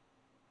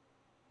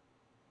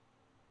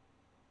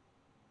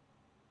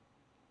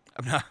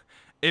 I'm not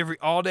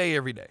all day,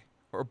 every day,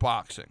 or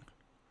boxing,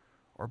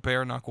 or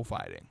bare knuckle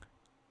fighting.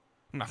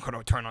 I'm not going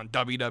to turn on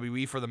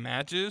WWE for the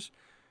matches.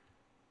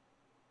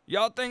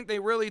 Y'all think they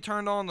really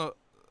turned on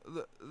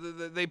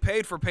they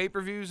paid for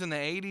pay-per-views in the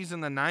 80s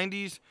and the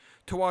 90s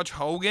to watch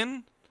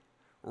Hogan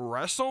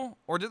wrestle?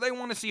 Or did they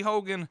want to see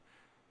Hogan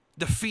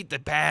defeat the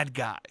bad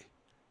guy?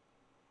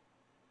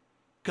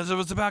 Because it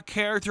was about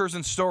characters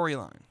and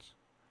storylines.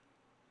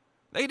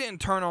 They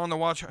didn't turn on to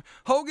watch.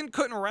 Hogan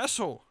couldn't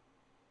wrestle.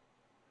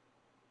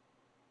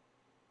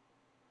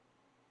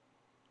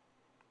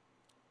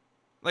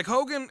 Like,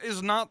 Hogan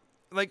is not,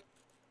 like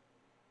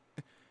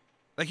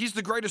he's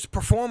the greatest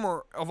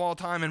performer of all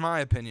time, in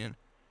my opinion.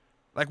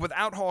 Like,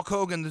 without Hulk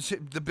Hogan,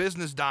 the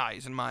business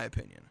dies, in my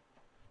opinion.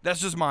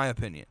 That's just my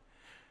opinion.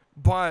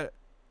 But,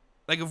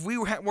 like, if we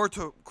were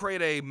to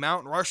create a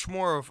Mount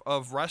Rushmore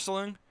of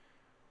wrestling,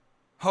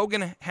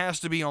 Hogan has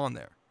to be on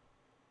there.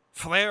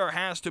 Flair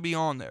has to be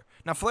on there.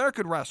 Now, Flair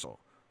could wrestle.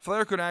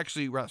 Flair could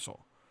actually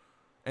wrestle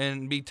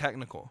and be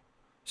technical.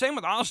 Same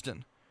with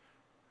Austin.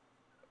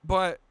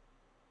 But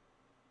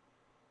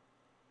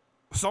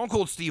Stone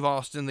Cold Steve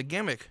Austin, the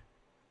gimmick,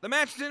 the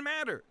match didn't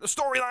matter. The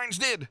storylines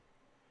did.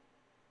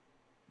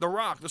 The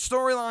Rock, the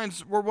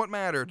storylines were what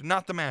mattered,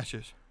 not the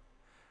matches.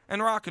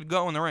 And Rock could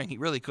go in the ring. He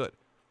really could.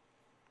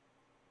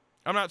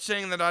 I'm not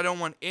saying that I don't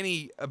want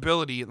any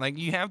ability. Like,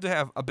 you have to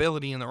have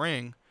ability in the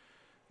ring.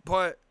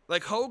 But,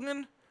 like,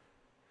 Hogan,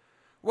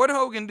 what did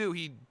Hogan do?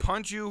 He'd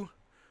punch you,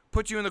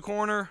 put you in the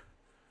corner,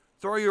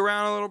 throw you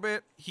around a little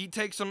bit. He'd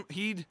take some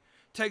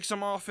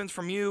offense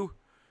from you,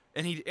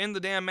 and he'd end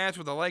the damn match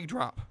with a leg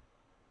drop.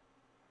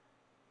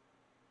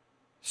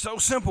 So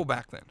simple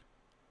back then.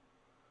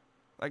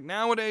 Like,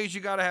 nowadays, you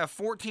got to have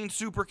 14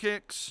 super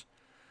kicks,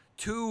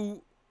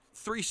 2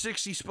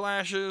 360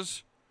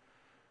 splashes,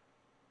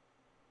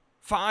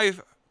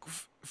 5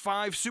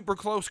 super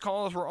close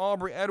calls where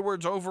Aubrey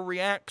Edwards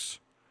overreacts,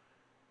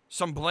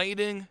 some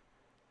blading.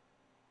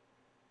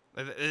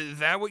 Is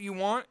that what you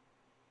want?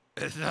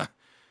 It's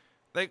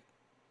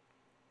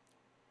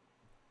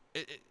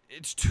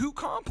too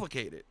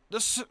complicated.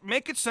 Just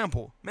make it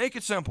simple. Make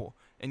it simple,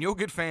 and you'll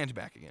get fans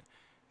back again.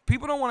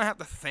 People don't want to have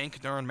to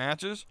think during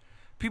matches.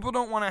 People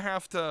don't want to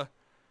have to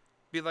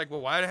be like,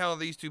 well, why the hell are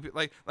these two people?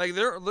 Like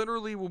there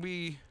literally will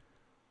be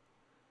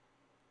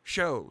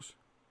shows,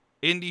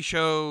 indie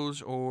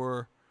shows,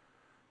 or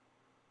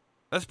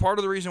that's part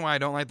of the reason why I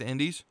don't like the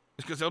indies.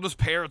 Is because they'll just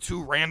pair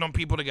two random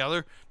people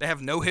together that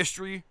have no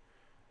history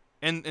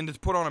and just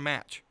put on a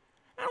match.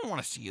 I don't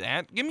want to see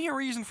that. Give me a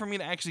reason for me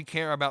to actually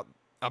care about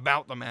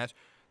the match.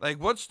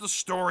 Like, what's the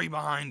story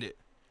behind it?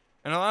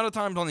 And a lot of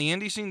times on the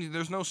indie scene,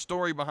 there's no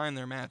story behind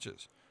their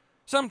matches.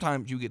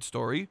 Sometimes you get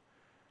story,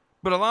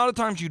 but a lot of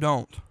times you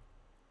don't.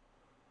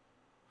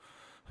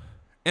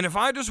 And if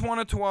I just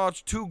wanted to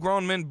watch two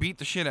grown men beat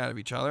the shit out of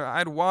each other,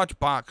 I'd watch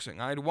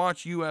boxing. I'd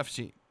watch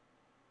UFC.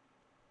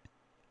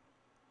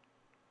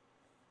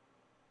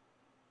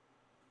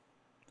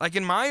 Like,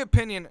 in my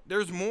opinion,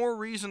 there's more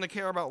reason to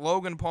care about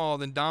Logan Paul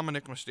than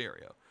Dominic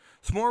Mysterio.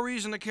 There's more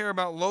reason to care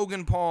about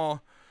Logan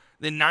Paul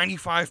than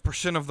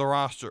 95% of the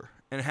roster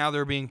and how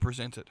they're being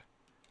presented.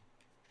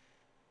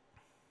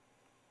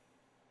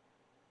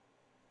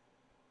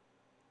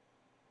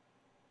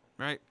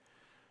 Right?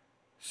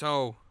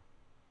 So,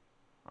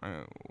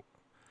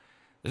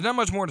 there's not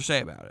much more to say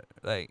about it.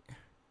 Like,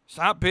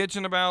 stop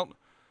bitching about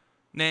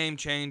name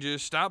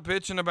changes. Stop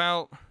bitching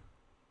about,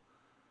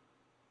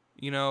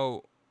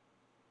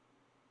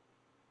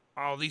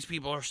 oh, these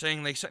people are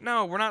saying they suck.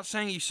 No, we're not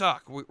saying you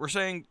suck. We're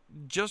saying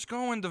just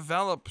go and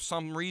develop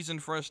some reason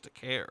for us to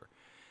care.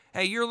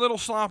 Hey, you're a little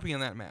sloppy in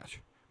that match.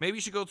 Maybe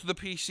you should go to the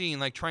PC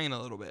and, train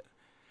a little bit.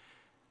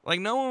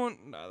 No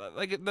one,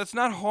 that's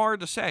not hard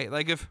to say.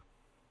 If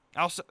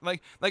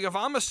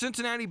I'm a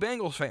Cincinnati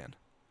Bengals fan,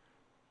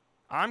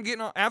 I'm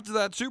getting, after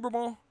that Super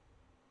Bowl,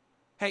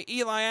 hey,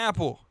 Eli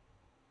Apple,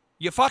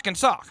 you fucking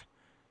suck.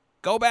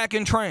 Go back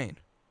and train.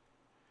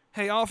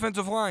 Hey,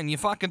 offensive line, you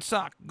fucking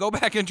suck. Go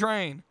back and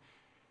train.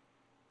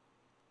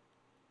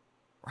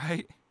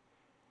 Right?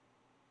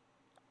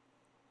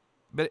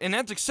 And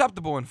that's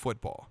acceptable in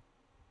football,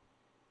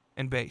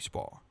 and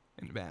baseball,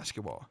 and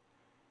basketball.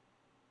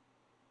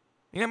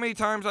 You know how many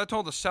times I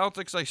told the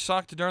Celtics they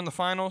sucked during the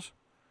finals?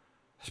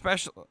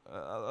 Especially,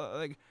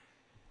 like,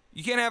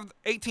 you can't have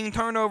 18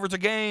 turnovers a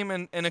game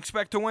and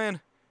expect to win.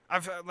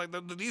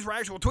 These were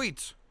actual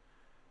tweets.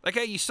 Like,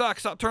 hey, you suck.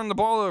 Stop turning the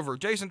ball over.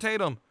 Jason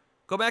Tatum,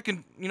 go back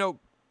and,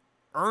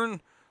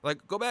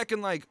 go back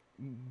and,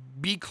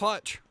 be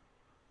clutch.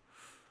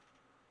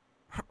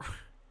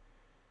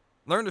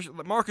 Learn to,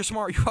 Marcus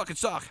Smart, you fucking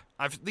suck.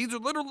 These are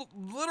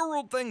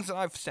literal things that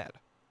I've said.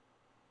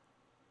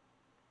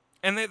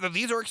 And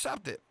these are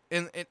accepted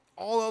in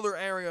all other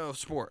area of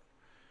sport.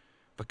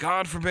 But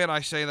God forbid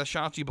I say that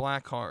Shotzi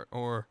Blackheart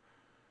or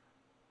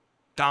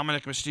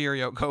Dominic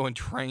Mysterio go and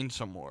train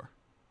some more.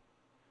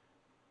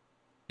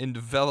 And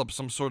develop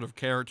some sort of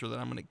character that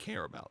I'm going to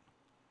care about.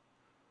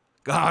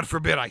 God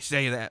forbid I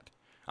say that.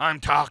 I'm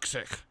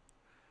toxic.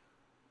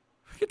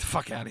 Get the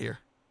fuck out of here.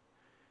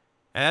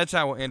 And that's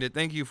how we'll end it.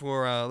 Thank you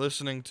for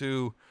listening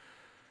to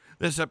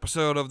this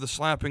episode of the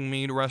Slapping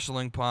Meat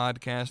Wrestling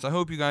Podcast. I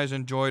hope you guys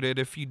enjoyed it.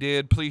 If you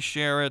did, please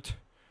share it.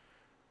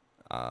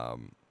 Go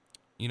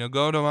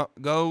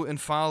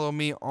and follow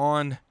me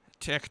on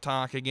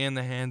TikTok. Again,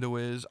 the handle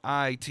is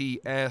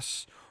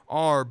ITSRBBXTCH.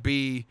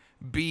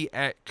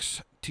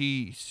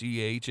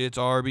 It's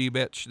RB,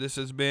 bitch. This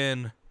has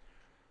been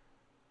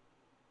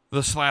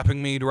the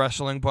Slapping Meat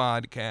Wrestling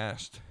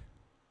Podcast.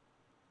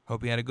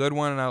 Hope you had a good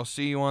one, and I'll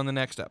see you on the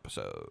next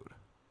episode.